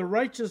seal of the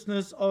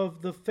righteousness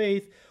of the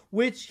faith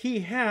which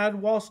he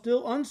had while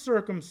still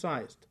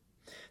uncircumcised,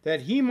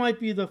 that he might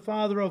be the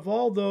father of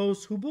all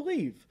those who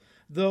believe,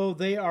 though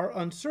they are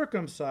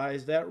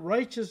uncircumcised, that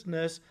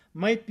righteousness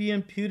might be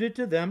imputed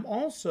to them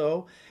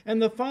also, and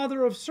the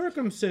father of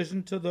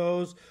circumcision to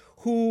those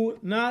who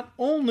not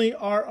only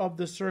are of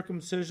the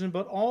circumcision,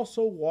 but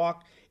also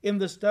walk in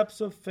the steps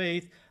of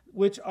faith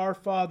which our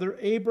father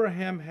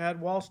Abraham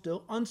had while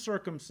still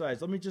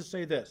uncircumcised. Let me just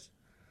say this.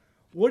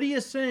 What he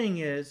is saying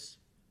is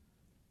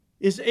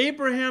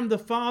Abraham the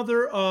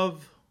father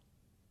of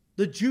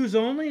the Jews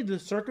only, the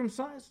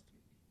circumcised?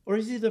 Or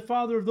is he the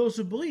father of those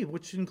who believe,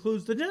 which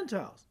includes the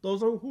Gentiles,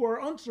 those who are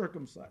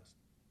uncircumcised?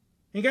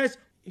 And guys,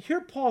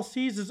 here Paul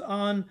seizes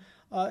on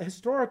a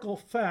historical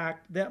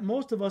fact that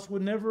most of us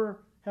would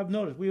never have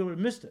noticed. We would have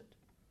missed it.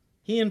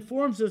 He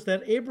informs us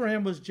that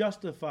Abraham was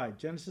justified,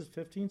 Genesis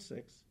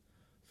 15:6,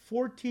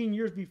 14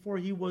 years before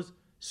he was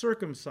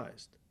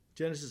circumcised,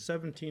 Genesis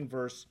 17,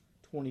 verse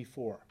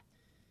 24.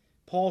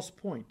 Paul's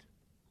point,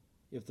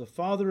 if the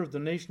father of the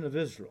nation of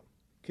Israel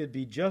could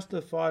be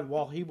justified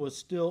while he was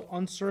still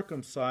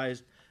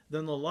uncircumcised,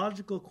 then the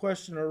logical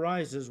question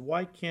arises,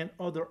 why can't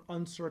other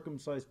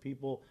uncircumcised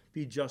people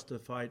be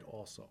justified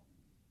also?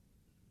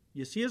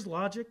 You see his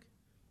logic?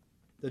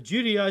 The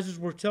Judaizers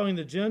were telling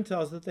the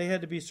Gentiles that they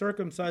had to be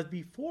circumcised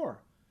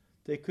before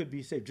they could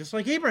be saved, just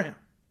like Abraham.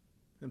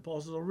 And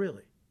Paul says, oh,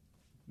 really?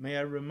 May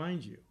I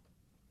remind you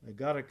that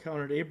God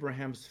accounted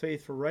Abraham's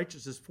faith for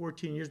righteousness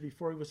 14 years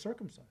before he was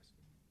circumcised.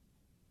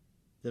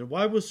 Then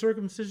why was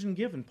circumcision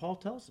given? Paul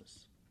tells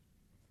us.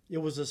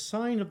 It was a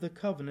sign of the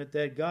covenant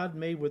that God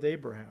made with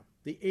Abraham,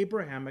 the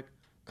Abrahamic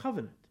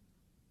covenant.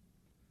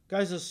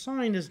 Guys, a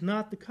sign is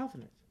not the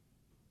covenant.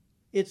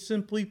 It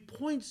simply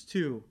points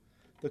to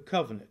the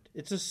covenant.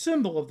 It's a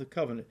symbol of the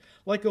covenant.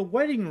 Like a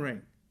wedding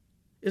ring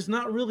is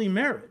not really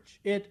marriage.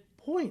 It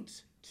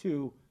points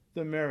to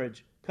the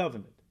marriage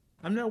covenant.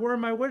 I'm not wearing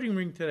my wedding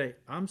ring today.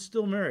 I'm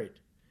still married.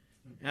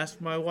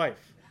 Ask my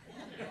wife.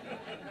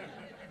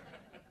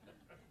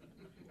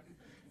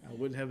 I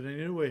wouldn't have it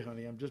any other way,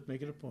 honey. I'm just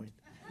making a point.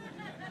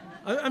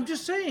 I'm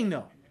just saying,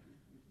 though.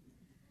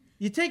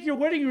 You take your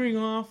wedding ring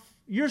off,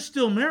 you're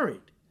still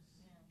married.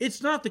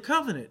 It's not the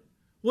covenant.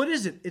 What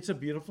is it? It's a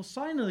beautiful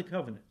sign of the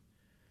covenant.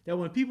 That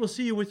when people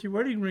see you with your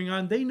wedding ring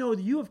on, they know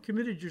that you have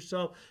committed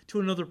yourself to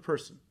another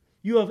person.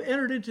 You have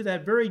entered into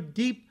that very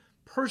deep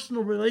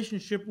personal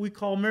relationship we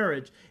call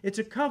marriage. It's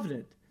a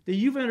covenant that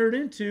you've entered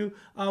into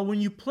when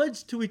you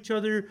pledge to each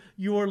other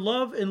your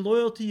love and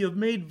loyalty. You've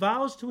made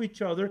vows to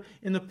each other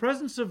in the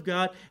presence of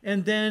God,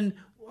 and then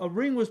a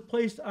ring was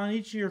placed on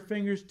each of your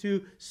fingers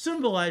to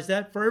symbolize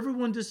that for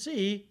everyone to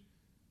see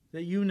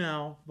that you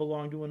now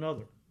belong to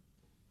another.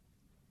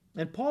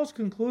 And Paul's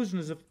conclusion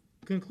is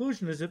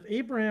if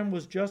Abraham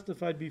was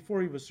justified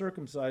before he was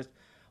circumcised,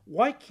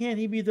 why can't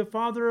he be the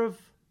father of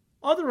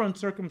other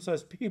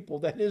uncircumcised people,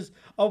 that is,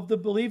 of the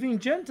believing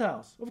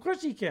Gentiles? Of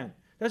course he can.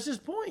 That's his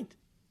point.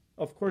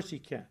 Of course he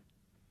can.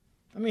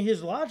 I mean,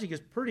 his logic is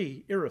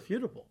pretty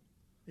irrefutable.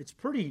 It's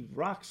pretty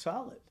rock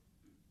solid.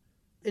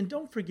 And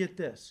don't forget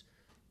this.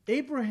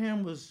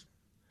 Abraham was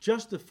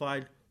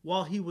justified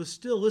while he was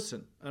still,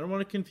 listen, I don't want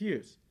to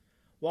confuse,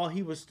 while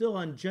he was still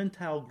on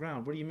Gentile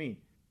ground. What do you mean?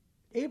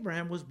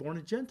 Abraham was born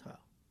a Gentile.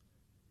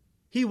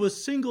 He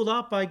was singled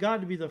out by God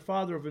to be the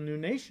father of a new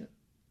nation.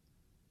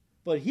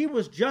 But he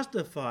was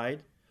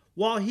justified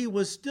while he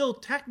was still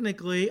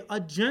technically a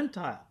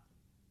Gentile.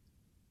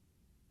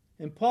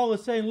 And Paul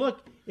is saying,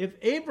 look, if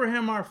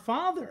Abraham, our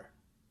father,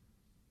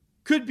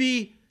 could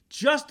be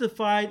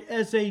justified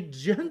as a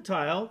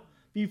Gentile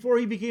before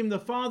he became the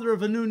father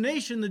of a new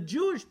nation, the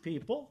Jewish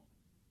people,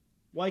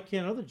 why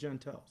can't other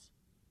Gentiles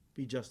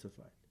be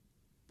justified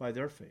by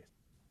their faith?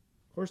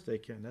 Of course they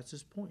can. That's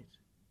his point.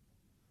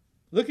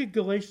 Look at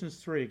Galatians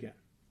 3 again.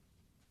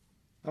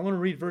 I want to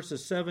read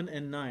verses 7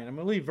 and 9. I'm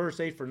going to leave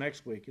verse 8 for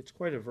next week. It's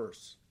quite a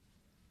verse.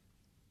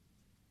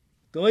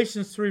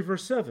 Galatians 3,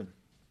 verse 7.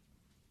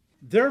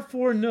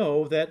 Therefore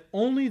know that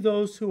only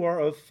those who are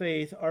of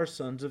faith are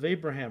sons of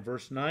Abraham.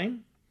 Verse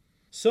 9.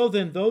 So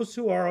then those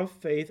who are of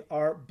faith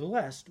are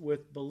blessed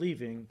with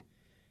believing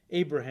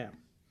Abraham.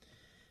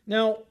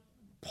 Now,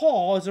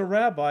 Paul, as a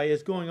rabbi,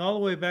 is going all the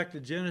way back to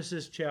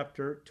Genesis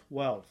chapter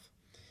 12,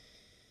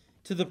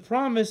 to the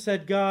promise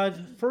that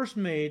God first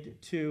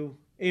made to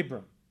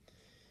Abram.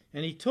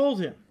 And he told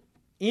him,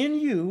 in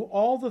you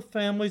all the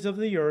families of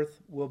the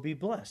earth will be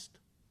blessed.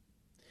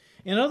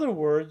 In other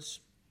words,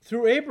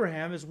 through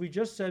Abraham, as we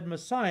just said,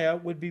 Messiah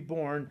would be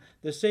born,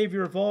 the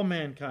Savior of all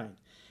mankind.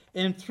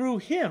 And through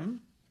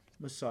him,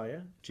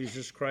 Messiah,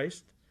 Jesus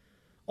Christ,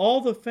 all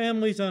the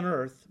families on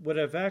earth would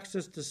have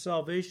access to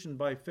salvation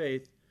by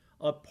faith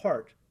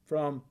apart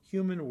from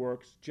human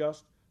works,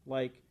 just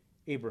like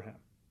Abraham.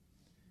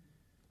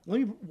 Let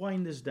me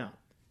wind this down.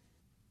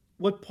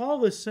 What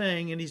Paul is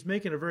saying, and he's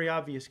making a very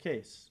obvious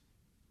case,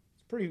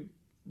 it's pretty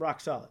rock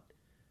solid.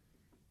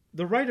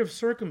 The rite of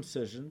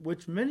circumcision,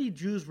 which many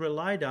Jews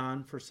relied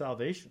on for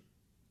salvation,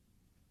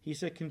 he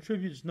said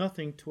contributes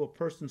nothing to a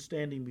person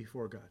standing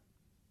before God.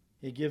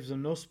 It gives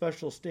them no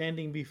special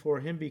standing before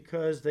him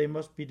because they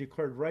must be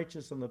declared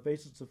righteous on the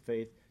basis of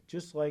faith,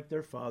 just like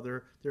their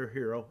father, their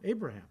hero,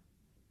 Abraham.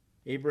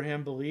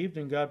 Abraham believed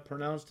and God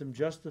pronounced him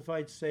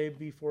justified, saved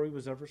before he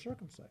was ever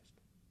circumcised.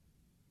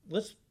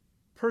 Let's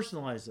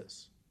personalize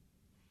this.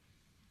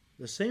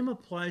 The same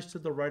applies to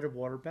the rite of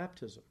water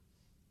baptism.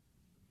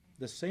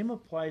 The same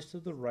applies to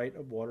the rite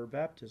of water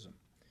baptism.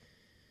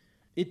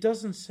 It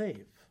doesn't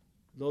save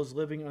those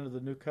living under the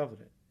new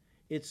covenant.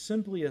 It's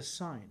simply a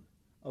sign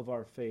of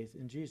our faith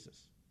in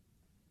Jesus.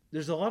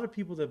 There's a lot of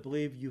people that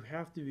believe you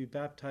have to be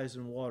baptized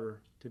in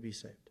water to be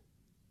saved.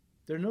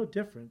 They're no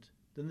different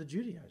than the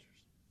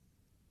Judaizers,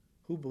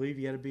 who believe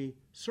you got to be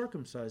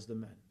circumcised, the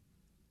men,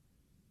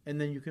 and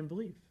then you can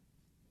believe.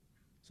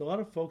 So a lot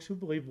of folks who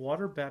believe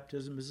water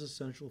baptism is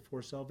essential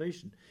for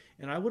salvation.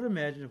 And I would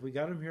imagine if we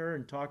got them here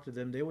and talked to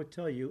them, they would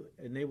tell you,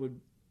 and they would,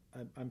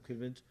 I'm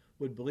convinced,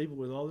 would believe it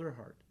with all their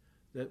heart,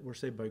 that we're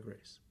saved by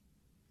grace.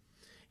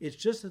 It's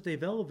just that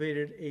they've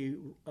elevated a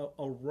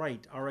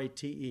rite,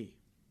 R-I-T-E,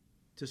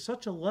 to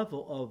such a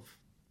level of,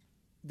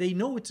 they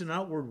know it's an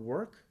outward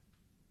work,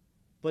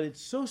 but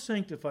it's so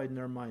sanctified in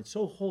their mind,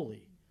 so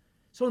holy,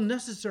 so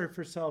necessary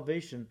for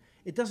salvation,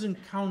 it doesn't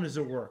count as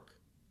a work.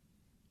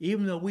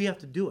 Even though we have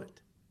to do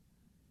it,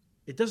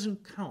 it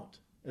doesn't count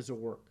as a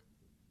work.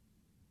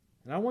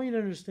 And I want you to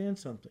understand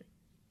something,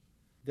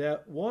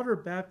 that water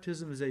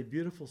baptism is a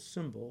beautiful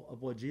symbol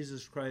of what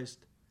Jesus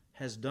Christ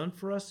has done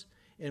for us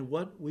and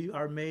what we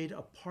are made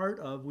a part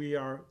of. We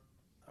are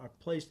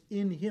placed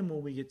in him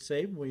when we get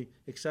saved, when we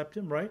accept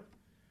him, right?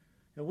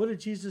 And what did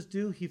Jesus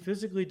do? He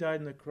physically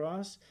died on the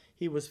cross.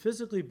 He was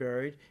physically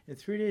buried. And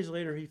 3 days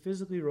later, he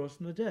physically rose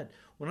from the dead.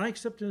 When I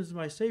accept him as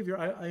my Savior,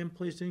 I am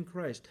placed in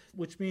Christ,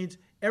 which means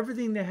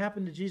everything that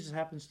happened to Jesus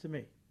happens to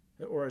me.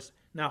 or has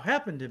now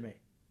happened to me.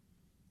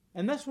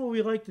 And that's what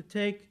we like to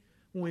take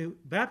when we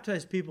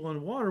baptize people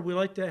in water. We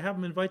like to have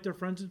them invite their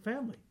friends and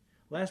family.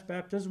 Last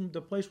baptism,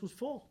 the place was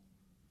full.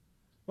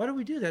 Why do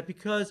we do that?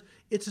 Because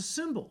it's a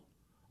symbol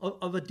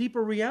of a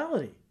deeper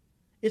reality.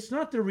 It's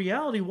not the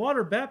reality.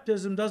 Water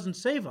baptism doesn't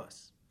save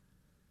us.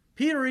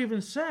 Peter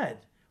even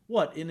said,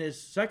 what, in his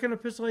second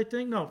epistle, I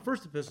think? No,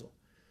 first epistle.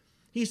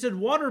 He said,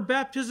 water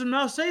baptism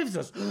now saves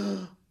us.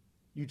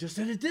 You just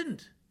said it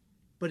didn't.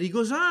 But he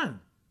goes on.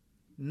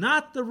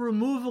 Not the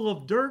removal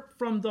of dirt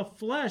from the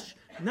flesh,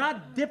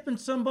 not dipping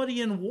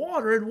somebody in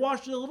water and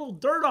washing a little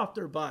dirt off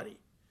their body,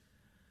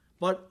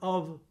 but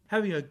of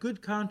having a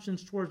good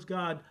conscience towards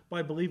God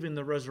by believing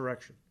the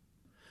resurrection.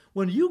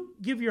 When you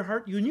give your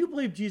heart, when you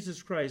believe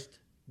Jesus Christ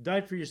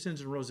died for your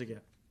sins and rose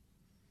again,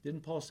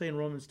 didn't Paul say in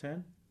Romans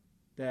 10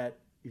 that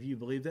if you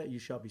believe that, you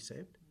shall be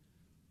saved?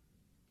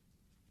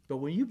 But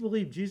when you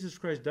believe Jesus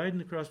Christ died on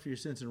the cross for your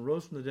sins and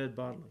rose from the dead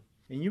bodily,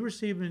 and you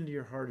receive him into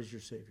your heart as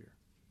your Savior,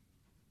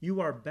 you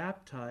are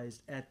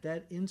baptized at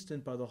that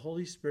instant by the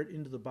Holy Spirit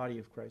into the body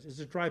of Christ. It's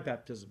a dry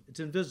baptism. It's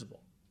invisible.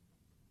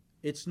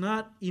 It's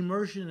not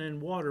immersion in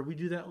water. We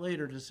do that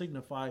later to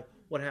signify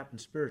what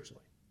happens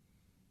spiritually.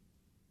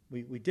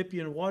 We dip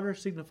you in water,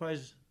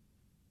 signifies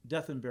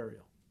death and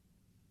burial.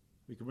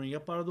 We can bring you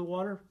up out of the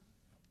water,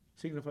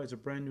 signifies a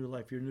brand new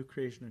life. You're a new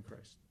creation in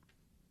Christ.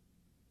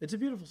 It's a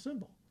beautiful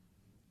symbol.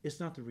 It's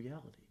not the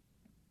reality.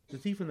 The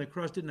thief on the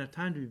cross didn't have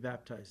time to be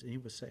baptized, and he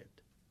was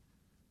saved.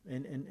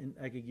 And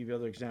I could give you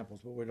other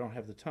examples, but we don't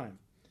have the time.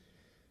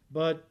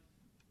 But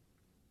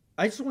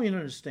I just want you to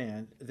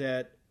understand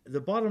that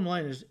the bottom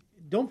line is,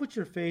 don't put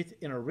your faith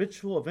in a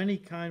ritual of any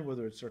kind,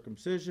 whether it's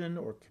circumcision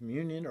or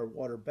communion or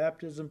water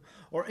baptism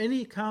or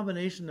any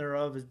combination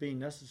thereof as being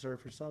necessary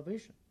for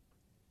salvation.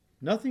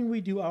 Nothing we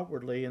do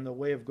outwardly in the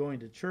way of going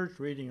to church,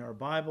 reading our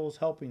Bibles,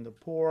 helping the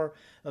poor,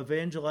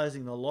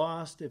 evangelizing the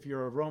lost, if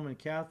you're a Roman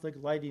Catholic,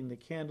 lighting the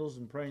candles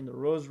and praying the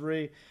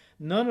rosary,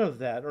 none of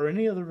that or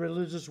any other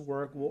religious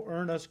work will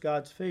earn us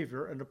God's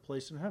favor and a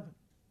place in heaven.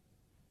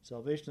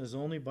 Salvation is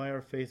only by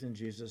our faith in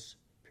Jesus,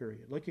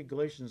 period. Look at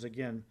Galatians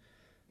again,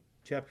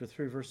 chapter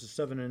 3, verses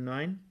 7 and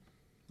 9,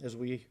 as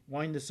we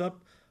wind this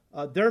up.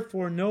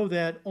 Therefore know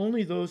that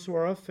only those who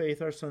are of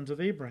faith are sons of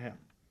Abraham.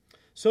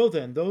 So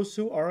then, those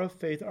who are of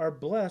faith are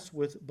blessed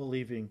with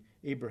believing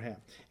Abraham.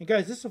 And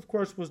guys, this of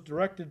course was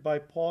directed by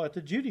Paul at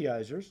the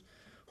Judaizers,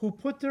 who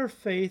put their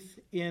faith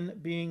in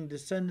being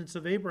descendants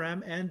of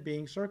Abraham and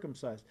being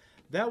circumcised.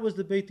 That was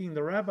the big thing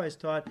the rabbis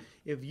taught.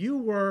 If you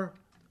were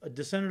a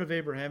descendant of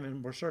Abraham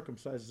and were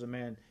circumcised as a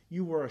man,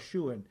 you were a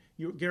shoo-in.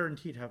 You were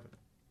guaranteed heaven.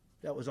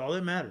 That was all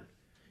that mattered.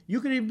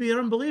 You could even be an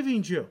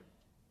unbelieving Jew.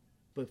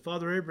 But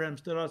Father Abraham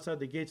stood outside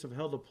the gates of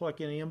hell to pluck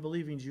any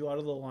unbelieving Jew out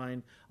of the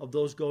line of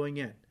those going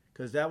in.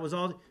 Because that was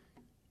all,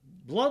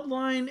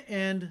 bloodline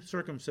and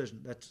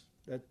circumcision. That's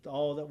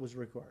all that was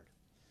required.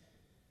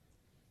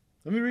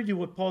 Let me read you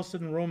what Paul said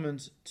in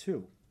Romans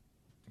 2,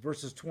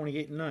 verses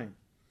 28 and 9.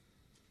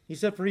 He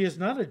said, for he is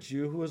not a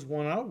Jew who is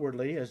one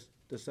outwardly as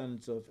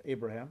descendants of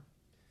Abraham,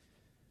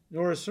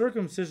 nor is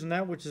circumcision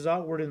that which is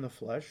outward in the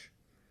flesh,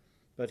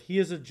 but he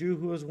is a Jew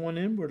who is one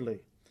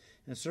inwardly.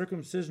 And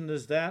circumcision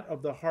is that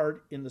of the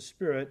heart in the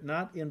spirit,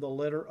 not in the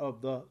letter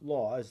of the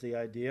law, is the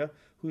idea,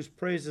 whose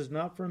praise is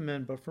not from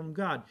men, but from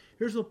God.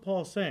 Here's what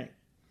Paul's saying.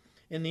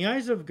 In the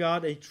eyes of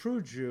God, a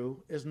true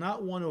Jew is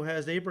not one who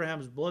has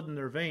Abraham's blood in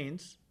their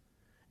veins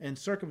and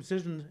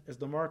circumcision as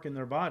the mark in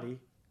their body.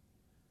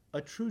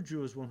 A true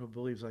Jew is one who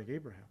believes like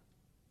Abraham.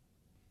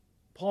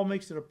 Paul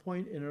makes it a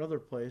point in another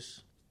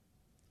place.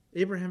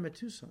 Abraham had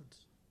two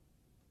sons,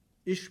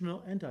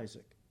 Ishmael and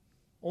Isaac.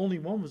 Only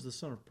one was the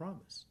son of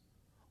promise.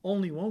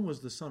 Only one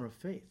was the son of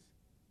faith.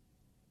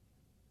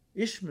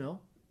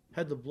 Ishmael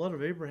had the blood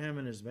of Abraham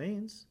in his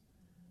veins.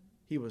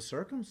 He was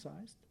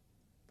circumcised,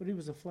 but he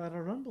was a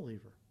flat-out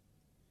unbeliever.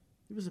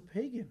 He was a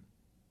pagan.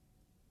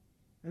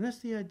 And that's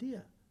the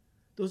idea.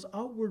 Those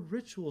outward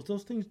rituals,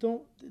 those things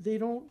don't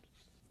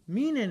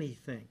mean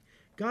anything.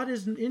 God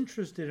isn't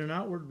interested in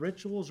outward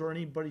rituals or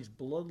anybody's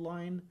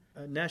bloodline,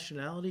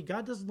 nationality.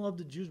 God doesn't love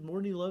the Jews more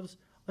than he loves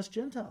us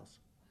Gentiles.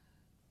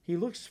 He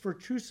looks for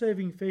true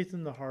saving faith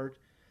in the heart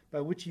by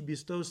which he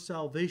bestows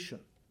salvation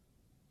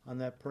on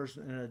that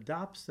person and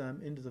adopts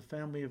them into the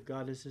family of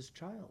God as his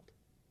child.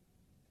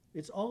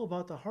 It's all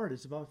about the heart.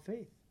 It's about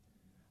faith.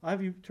 I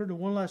have you turn to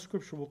one last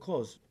scripture. We'll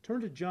close.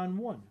 Turn to John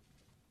 1.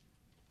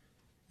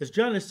 As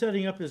John is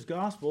setting up his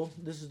gospel,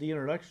 this is the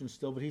introduction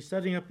still, but he's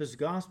setting up his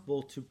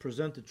gospel to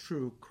present the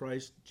true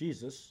Christ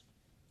Jesus.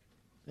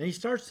 And he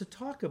starts to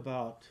talk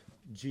about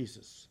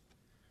Jesus.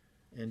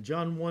 In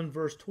John 1,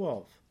 verse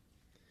 12.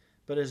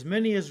 But as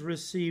many as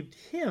received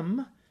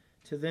him,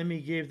 to them he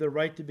gave the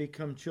right to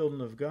become children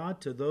of God,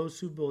 to those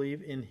who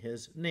believe in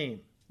his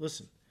name.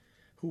 Listen.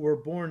 Who were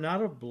born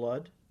not of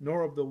blood,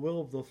 nor of the will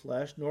of the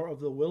flesh, nor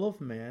of the will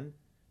of man,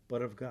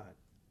 but of God.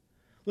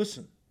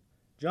 Listen.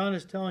 John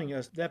is telling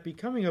us that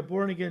becoming a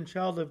born-again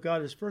child of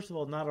God is, first of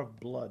all, not of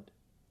blood.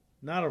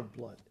 Not of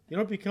blood. You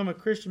don't become a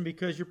Christian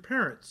because your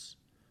parents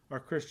are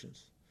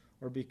Christians,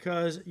 or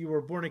because you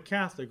were born a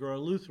Catholic or a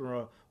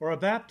Lutheran or a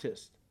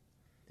Baptist.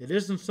 It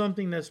isn't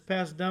something that's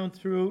passed down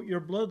through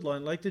your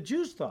bloodline like the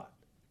Jews thought.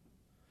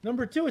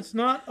 Number two, it's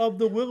not of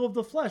the will of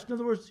the flesh. In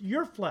other words,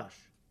 your flesh.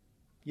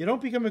 You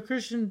don't become a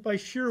Christian by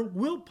sheer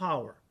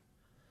willpower.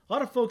 A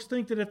lot of folks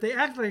think that if they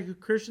act like a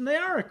Christian, they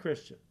are a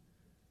Christian.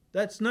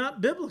 That's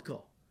not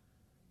biblical.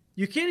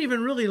 You can't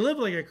even really live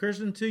like a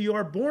Christian until you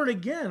are born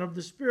again of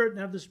the Spirit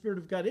and have the Spirit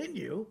of God in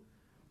you,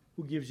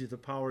 who gives you the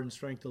power and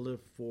strength to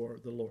live for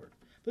the Lord.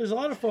 There's a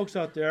lot of folks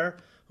out there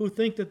who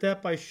think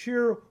that by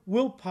sheer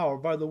willpower,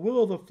 by the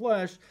will of the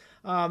flesh,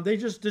 they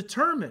just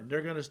determine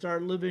they're going to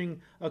start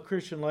living a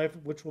Christian life,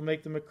 which will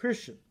make them a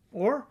Christian.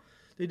 Or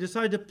they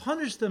decide to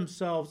punish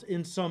themselves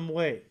in some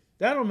way.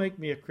 That'll make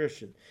me a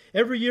Christian.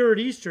 Every year at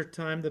Easter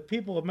time, the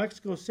people of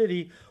Mexico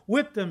City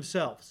whip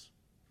themselves.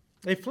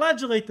 They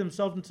flagellate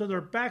themselves until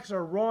their backs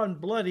are raw and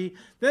bloody.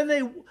 Then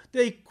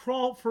they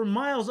crawl for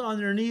miles on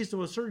their knees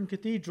to a certain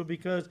cathedral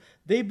because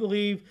they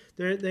believe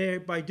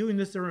by doing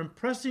this they're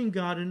impressing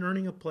God and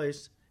earning a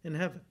place in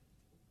heaven.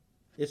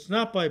 It's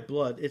not by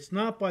blood. It's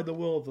not by the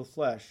will of the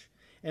flesh.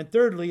 And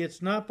thirdly,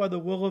 it's not by the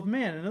will of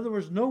man. In other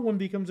words, no one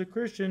becomes a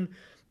Christian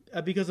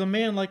because a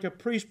man like a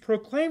priest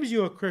proclaims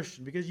you a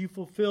Christian because you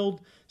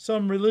fulfilled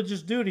some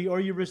religious duty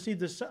or you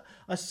received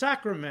a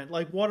sacrament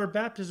like water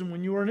baptism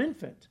when you were an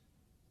infant.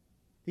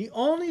 The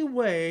only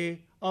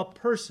way a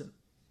person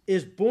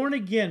is born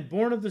again,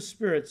 born of the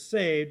Spirit,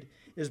 saved,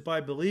 is by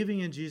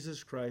believing in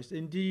Jesus Christ.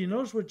 And do you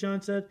notice what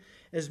John said?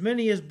 As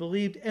many as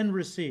believed and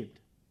received.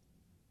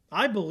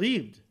 I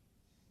believed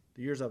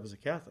the years I was a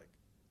Catholic.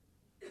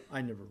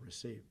 I never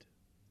received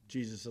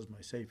Jesus as my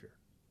Savior.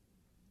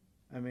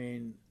 I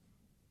mean,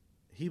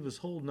 he was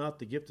holding out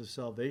the gift of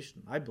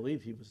salvation. I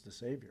believed he was the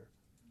Savior.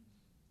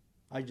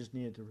 I just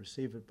needed to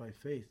receive it by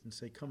faith and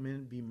say, come in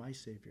and be my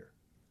Savior.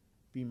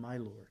 Be my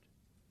Lord.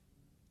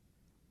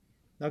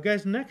 Now,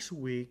 guys, next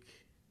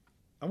week,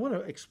 I want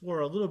to explore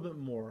a little bit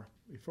more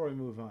before we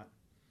move on.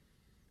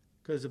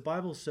 Because the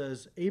Bible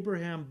says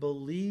Abraham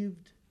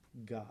believed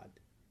God,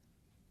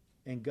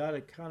 and God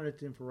accounted it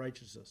to him for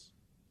righteousness.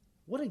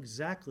 What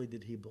exactly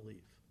did he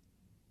believe?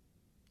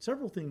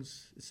 Several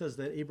things. It says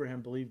that Abraham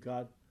believed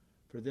God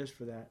for this,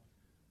 for that.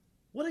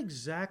 What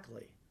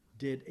exactly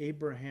did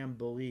Abraham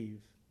believe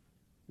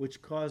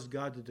which caused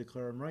God to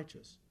declare him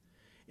righteous?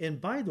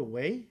 And by the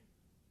way,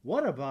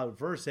 what about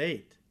verse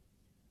 8?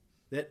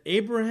 That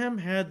Abraham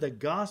had the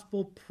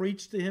gospel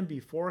preached to him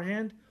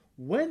beforehand?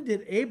 When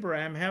did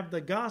Abraham have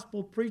the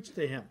gospel preached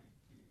to him?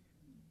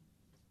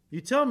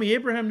 You tell me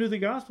Abraham knew the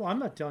gospel? I'm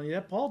not telling you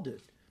that. Paul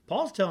did.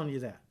 Paul's telling you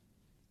that.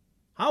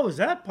 How is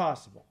that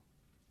possible?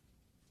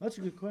 That's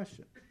a good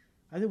question.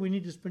 I think we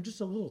need to spend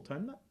just a little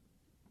time, not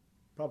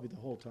probably the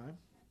whole time,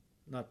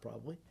 not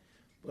probably,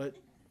 but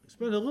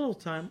spend a little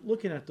time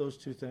looking at those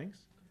two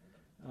things.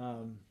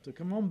 So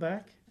come on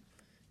back,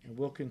 and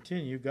we'll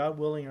continue, God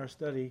willing, our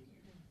study.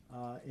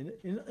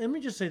 Let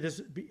me just say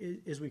this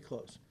as we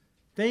close.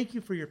 Thank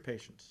you for your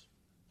patience.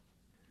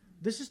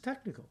 This is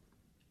technical.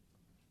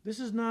 This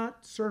is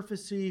not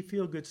surfacey,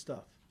 feel-good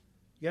stuff.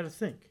 You got to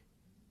think.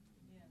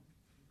 Yeah.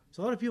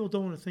 So a lot of people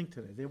don't want to think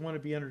today. They want to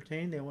be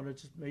entertained. They want to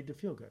just made to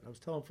feel good. I was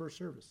telling first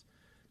service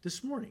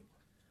this morning.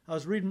 I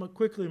was reading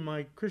quickly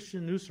my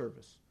Christian news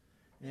service,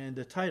 and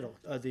the title,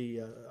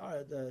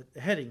 the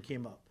heading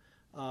came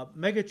up.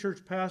 Mega church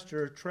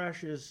pastor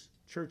trashes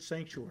church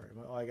sanctuary.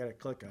 Oh, I got to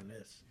click on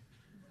this.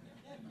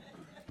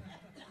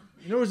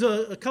 There was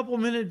a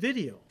couple-minute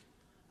video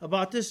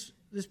about this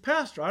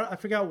pastor. I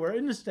forgot where,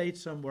 in the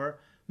States somewhere,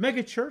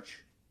 mega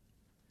church.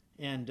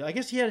 And I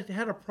guess he had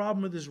a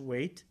problem with his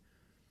weight.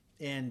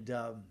 And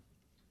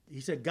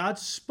he said, God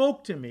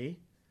spoke to me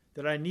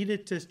that I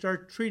needed to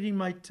start treating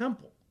my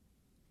temple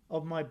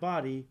of my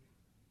body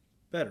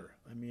better.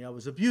 I mean, I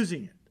was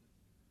abusing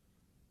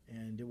it.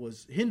 And it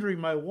was hindering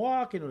my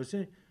walk. And it was,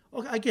 okay,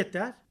 I get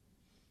that.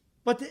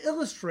 But to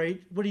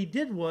illustrate, what he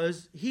did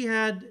was he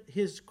had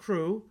his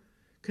crew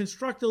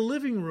construct a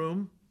living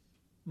room,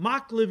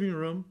 mock living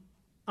room,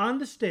 on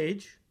the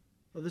stage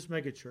of this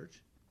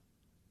megachurch.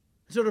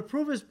 So to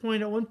prove his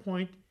point, at one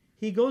point,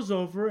 he goes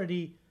over and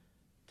he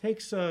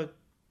takes a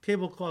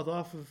tablecloth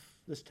off of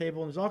this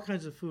table, and there's all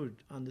kinds of food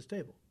on this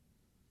table.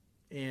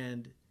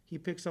 And he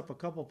picks up a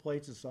couple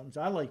plates of something.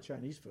 So I like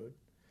Chinese food.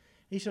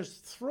 He starts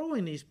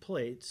throwing these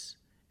plates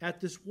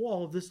at this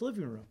wall of this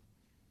living room.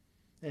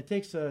 And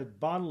takes a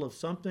bottle of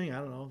something, I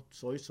don't know,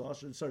 soy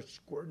sauce, and starts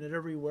squirting it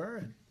everywhere.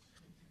 And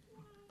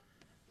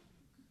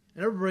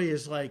everybody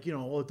is like,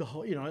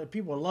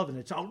 people are loving it.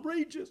 It's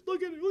outrageous.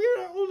 Look at it.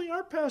 Only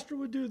our pastor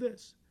would do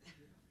this.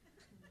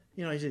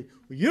 He said,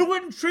 well, you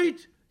wouldn't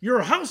treat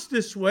your house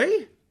this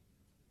way.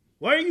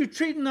 Why are you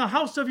treating the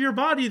house of your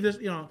body this?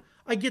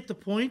 I get the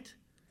point.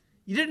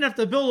 You didn't have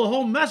to build a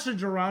whole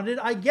message around it.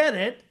 I get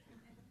it.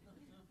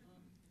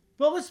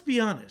 But let's be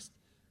honest.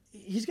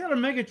 He's got a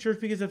mega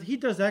church because if he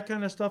does that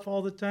kind of stuff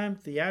all the time,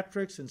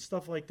 theatrics and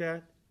stuff like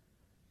that,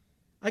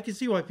 I can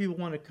see why people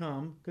want to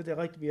come because they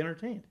like to be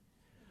entertained.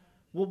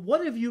 Well,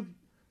 what have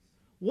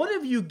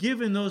you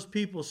given those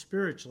people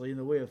spiritually in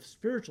the way of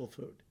spiritual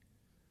food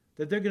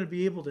that they're going to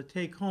be able to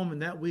take home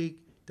and that week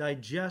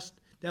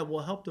digest, that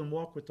will help them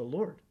walk with the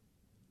Lord.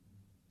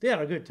 They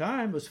had a good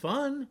time. It was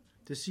fun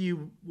to see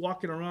you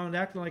walking around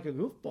acting like a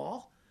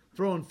goofball,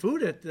 throwing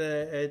food at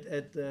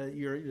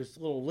your this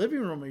little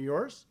living room of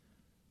yours.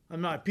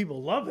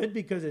 People love it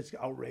because it's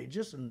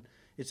outrageous and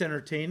it's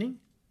entertaining.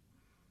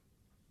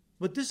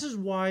 But this is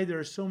why there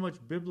is so much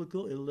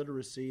biblical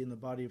illiteracy in the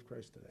body of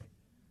Christ today.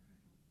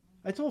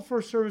 I told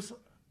first service,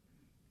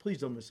 please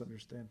don't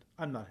misunderstand.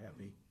 I'm not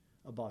happy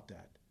about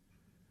that.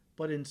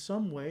 But in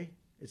some way,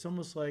 it's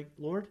almost like,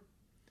 Lord,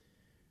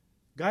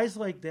 guys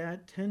like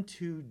that tend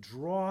to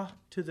draw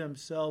to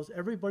themselves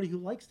everybody who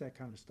likes that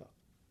kind of stuff.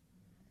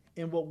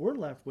 And what we're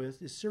left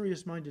with is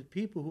serious-minded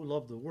people who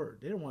love the Word.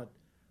 They don't want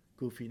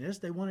goofiness.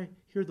 They want to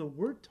hear the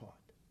Word taught.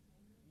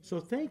 So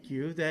thank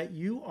you that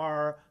you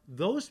are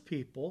those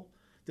people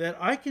that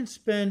I can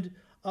spend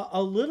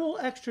a little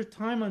extra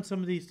time on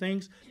some of these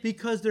things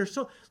because they're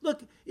so...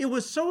 Look, it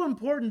was so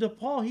important to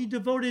Paul. He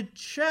devoted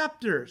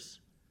chapters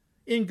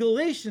in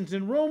Galatians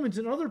and Romans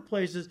and other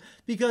places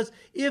because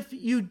if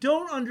you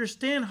don't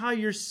understand how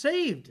you're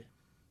saved,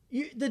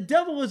 the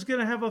devil is going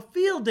to have a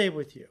field day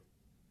with you.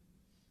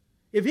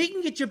 If he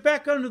can get you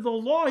back under the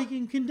law, he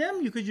can condemn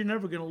you because you're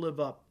never going to live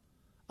up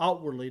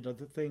outwardly to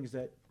the things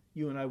that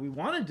you and we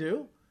want to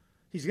do.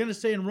 He's going to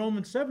say in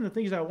Romans 7, the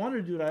things I want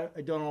to do that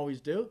I don't always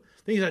do.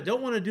 Things I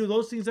don't want to do,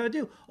 those things I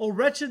do. Oh,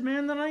 wretched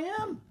man that I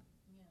am.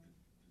 Yeah.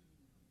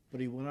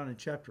 But he went on in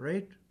chapter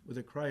 8 with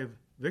a cry of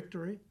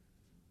victory.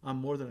 I'm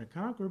more than a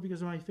conqueror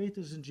because my faith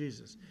is in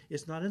Jesus.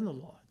 It's not in the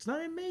law. It's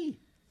not in me.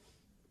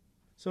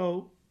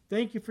 So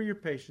thank you for your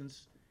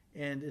patience.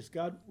 And as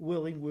God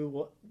willing, we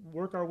will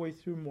work our way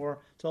through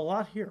more. It's a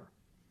lot here.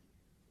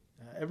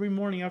 Every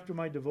morning after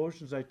my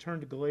devotions, I turn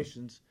to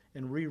Galatians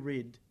and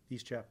reread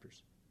these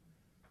chapters.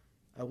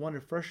 I want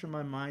to freshen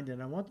my mind,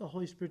 and I want the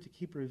Holy Spirit to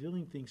keep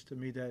revealing things to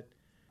me that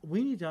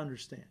we need to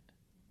understand.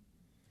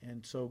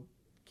 And so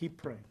keep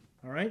praying,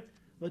 all right?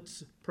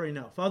 Let's pray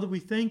now. Father, we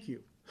thank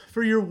you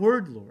for your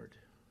word, Lord.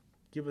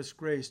 Give us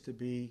grace to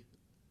be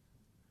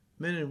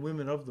men and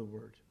women of the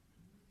word.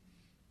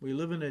 We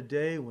live in a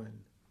day when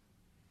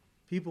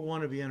people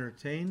want to be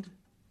entertained.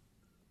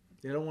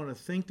 They don't want to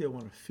think, they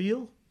want to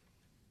feel.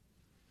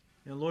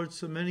 And Lord,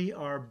 so many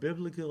are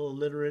biblical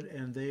illiterate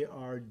and they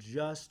are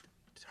just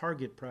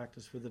target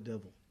practice for the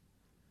devil.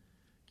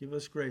 Give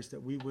us grace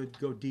that we would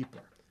go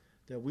deeper,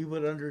 that we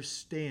would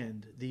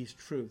understand these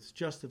truths,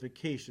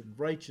 justification,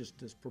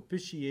 righteousness,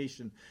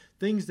 propitiation,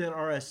 things that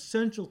are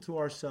essential to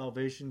our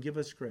salvation. Give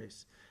us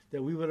grace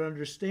that we would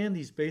understand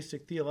these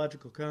basic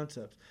theological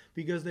concepts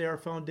because they are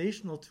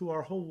foundational to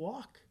our whole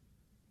walk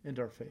and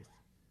our faith.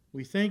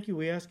 We thank you.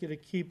 We ask you to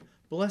keep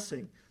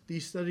blessing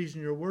these studies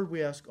in your word.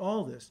 We ask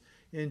all this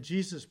in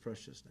Jesus'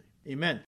 precious name. Amen.